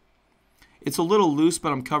product. It's a little loose,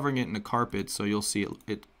 but I'm covering it in a carpet, so you'll see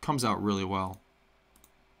it comes out really well.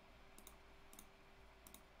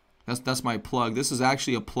 That's my plug. This is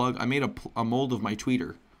actually a plug. I made a mold of my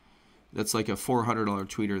tweeter. That's like a $400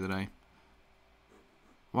 tweeter that I...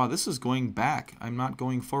 Wow, this is going back. I'm not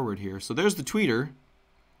going forward here. So there's the tweeter.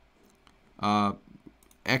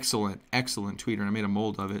 Excellent tweeter, and I made a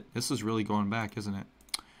mold of it. This is really going back, isn't it?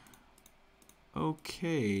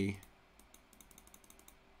 Okay.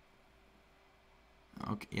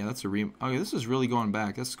 Okay, yeah, that's a okay, this is really going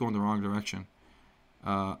back. That's going the wrong direction.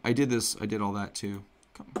 I did all that too.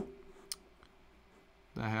 Come on.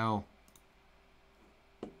 The hell?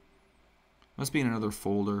 Must be in another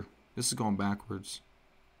folder. This is going backwards.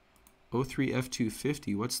 03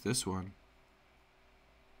 F250. What's this one?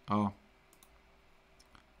 Oh.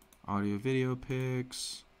 Audio video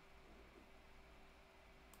picks.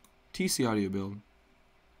 TC audio build.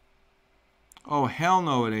 Oh, hell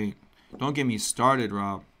no it ain't. Don't get me started,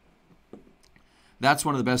 Rob. That's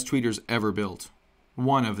one of the best tweeters ever built.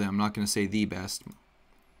 One of them. I'm not going to say the best.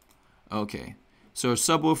 Okay. So a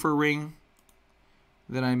subwoofer ring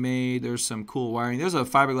that I made. There's some cool wiring. There's a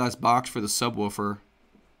fiberglass box for the subwoofer.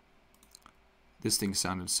 This thing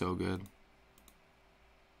sounded so good.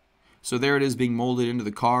 So there it is being molded into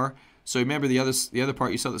the car. So remember the other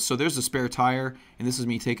part you saw. So there's a spare tire, and this is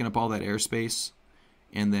me taking up all that airspace,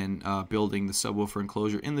 and then building the subwoofer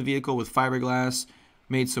enclosure in the vehicle with fiberglass.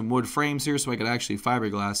 Made some wood frames here so I could actually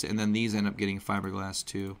fiberglass it, and then these end up getting fiberglass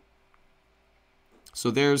too. So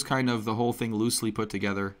there's kind of the whole thing loosely put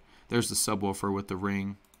together. There's the subwoofer with the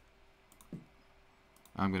ring.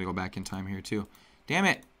 I'm going to go back in time here too. Damn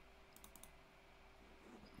it!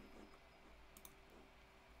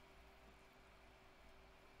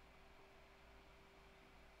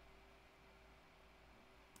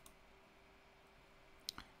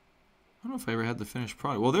 I don't know if I ever had the finished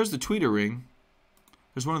product. Well, there's the tweeter ring.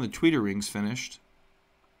 There's one of the tweeter rings finished.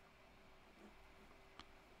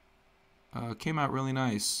 Came out really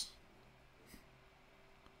nice.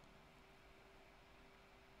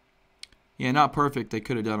 Yeah, not perfect. They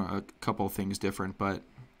could have done a couple of things different, but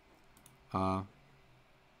I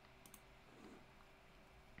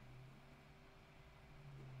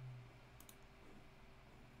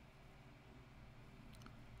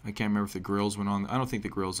can't remember if the grills went on. I don't think the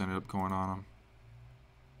grills ended up going on them.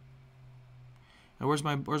 Now where's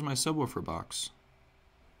my subwoofer box?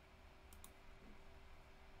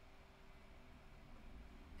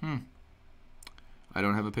 I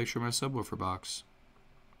don't have a picture of my subwoofer box.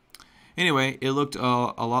 Anyway, it looked a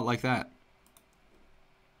lot like that.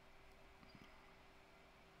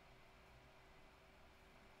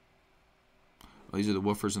 Well, these are the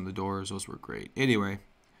woofers and the doors. Those were great. Anyway,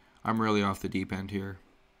 I'm really off the deep end here.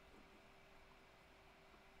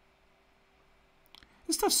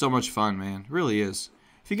 This stuff's so much fun, man. It really is.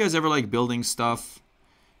 If you guys ever like building stuff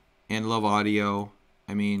and love audio,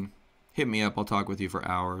 I mean, hit me up. I'll talk with you for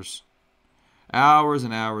hours. Hours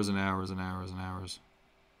and hours and hours and hours and hours.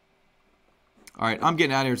 All right, I'm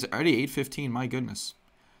getting out of here. It's already 8:15. My goodness.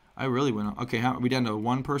 I really went on. Okay, how are we down to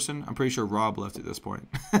one person? I'm pretty sure Rob left at this point.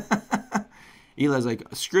 Eli's like,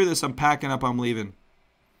 screw this. I'm packing up. I'm leaving.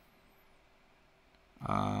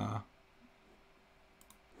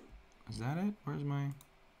 Is that it? Where's my...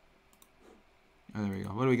 Oh, there we go.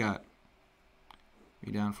 What do we got?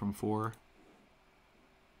 We down from 4.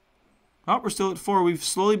 Oh, we're still at 4. We've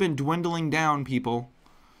slowly been dwindling down, people.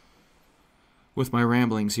 With my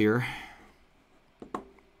ramblings here.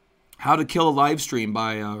 How to Kill a Live Stream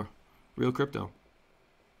by Real Crypto.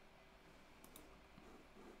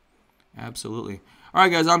 Absolutely. All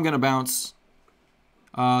right, guys, I'm going to bounce.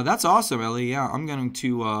 That's awesome, Ellie. Yeah, I'm going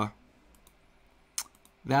to...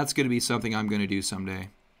 that's going to be something I'm going to do someday.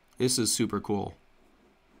 This is super cool.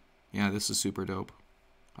 Yeah, this is super dope.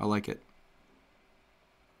 I like it.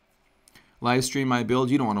 Live stream my build.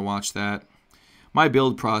 You don't want to watch that. My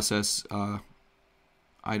build process, I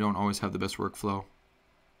don't always have the best workflow.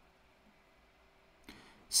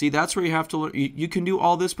 See, that's where you have to learn. You can do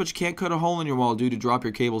all this, but you can't cut a hole in your wall, dude, to drop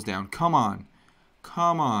your cables down. Come on.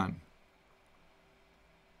 Come on.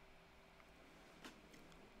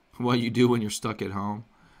 What you do when you're stuck at home.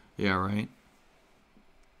 Yeah, right.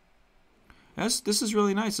 This is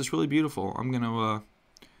really nice. It's really beautiful. I'm gonna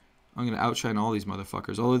outshine all these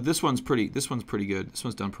motherfuckers. Although this one's pretty good. This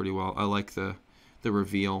one's done pretty well. I like the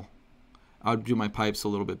reveal. I'll do my pipes a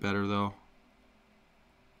little bit better though.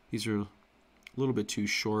 These are a little bit too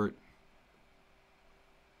short.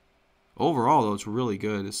 Overall though, it's really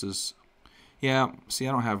good. This is, yeah. See,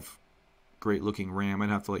 I don't have great looking RAM. I'd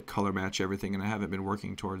have to like color match everything, and I haven't been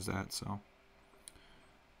working towards that. So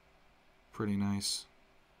pretty nice.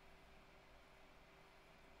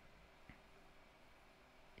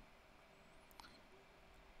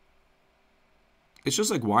 It's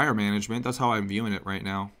just like wire management. That's how I'm viewing it right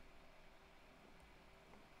now.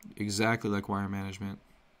 Exactly like wire management.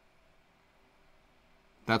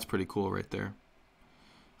 That's pretty cool right there.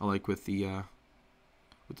 I like with the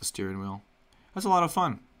steering wheel. That's a lot of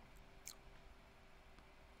fun.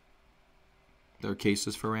 There are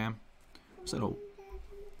cases for RAM. Is that a...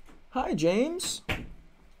 Hi, James.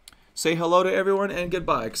 Say hello to everyone and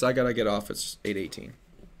goodbye, because I gotta get off. It's 8:18.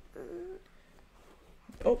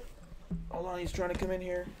 Oh. Hold on, he's trying to come in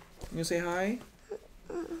here. You gonna say hi?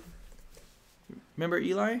 Remember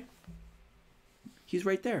Eli? He's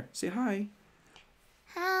right there. Say hi.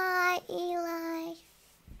 Hi, Eli.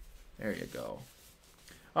 There you go.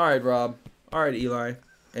 All right, Rob. All right, Eli.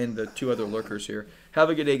 And the 2 other lurkers here. Have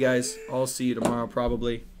a good day, guys. I'll see you tomorrow,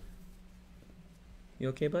 probably. You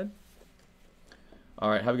okay, bud? All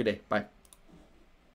right, have a good day. Bye.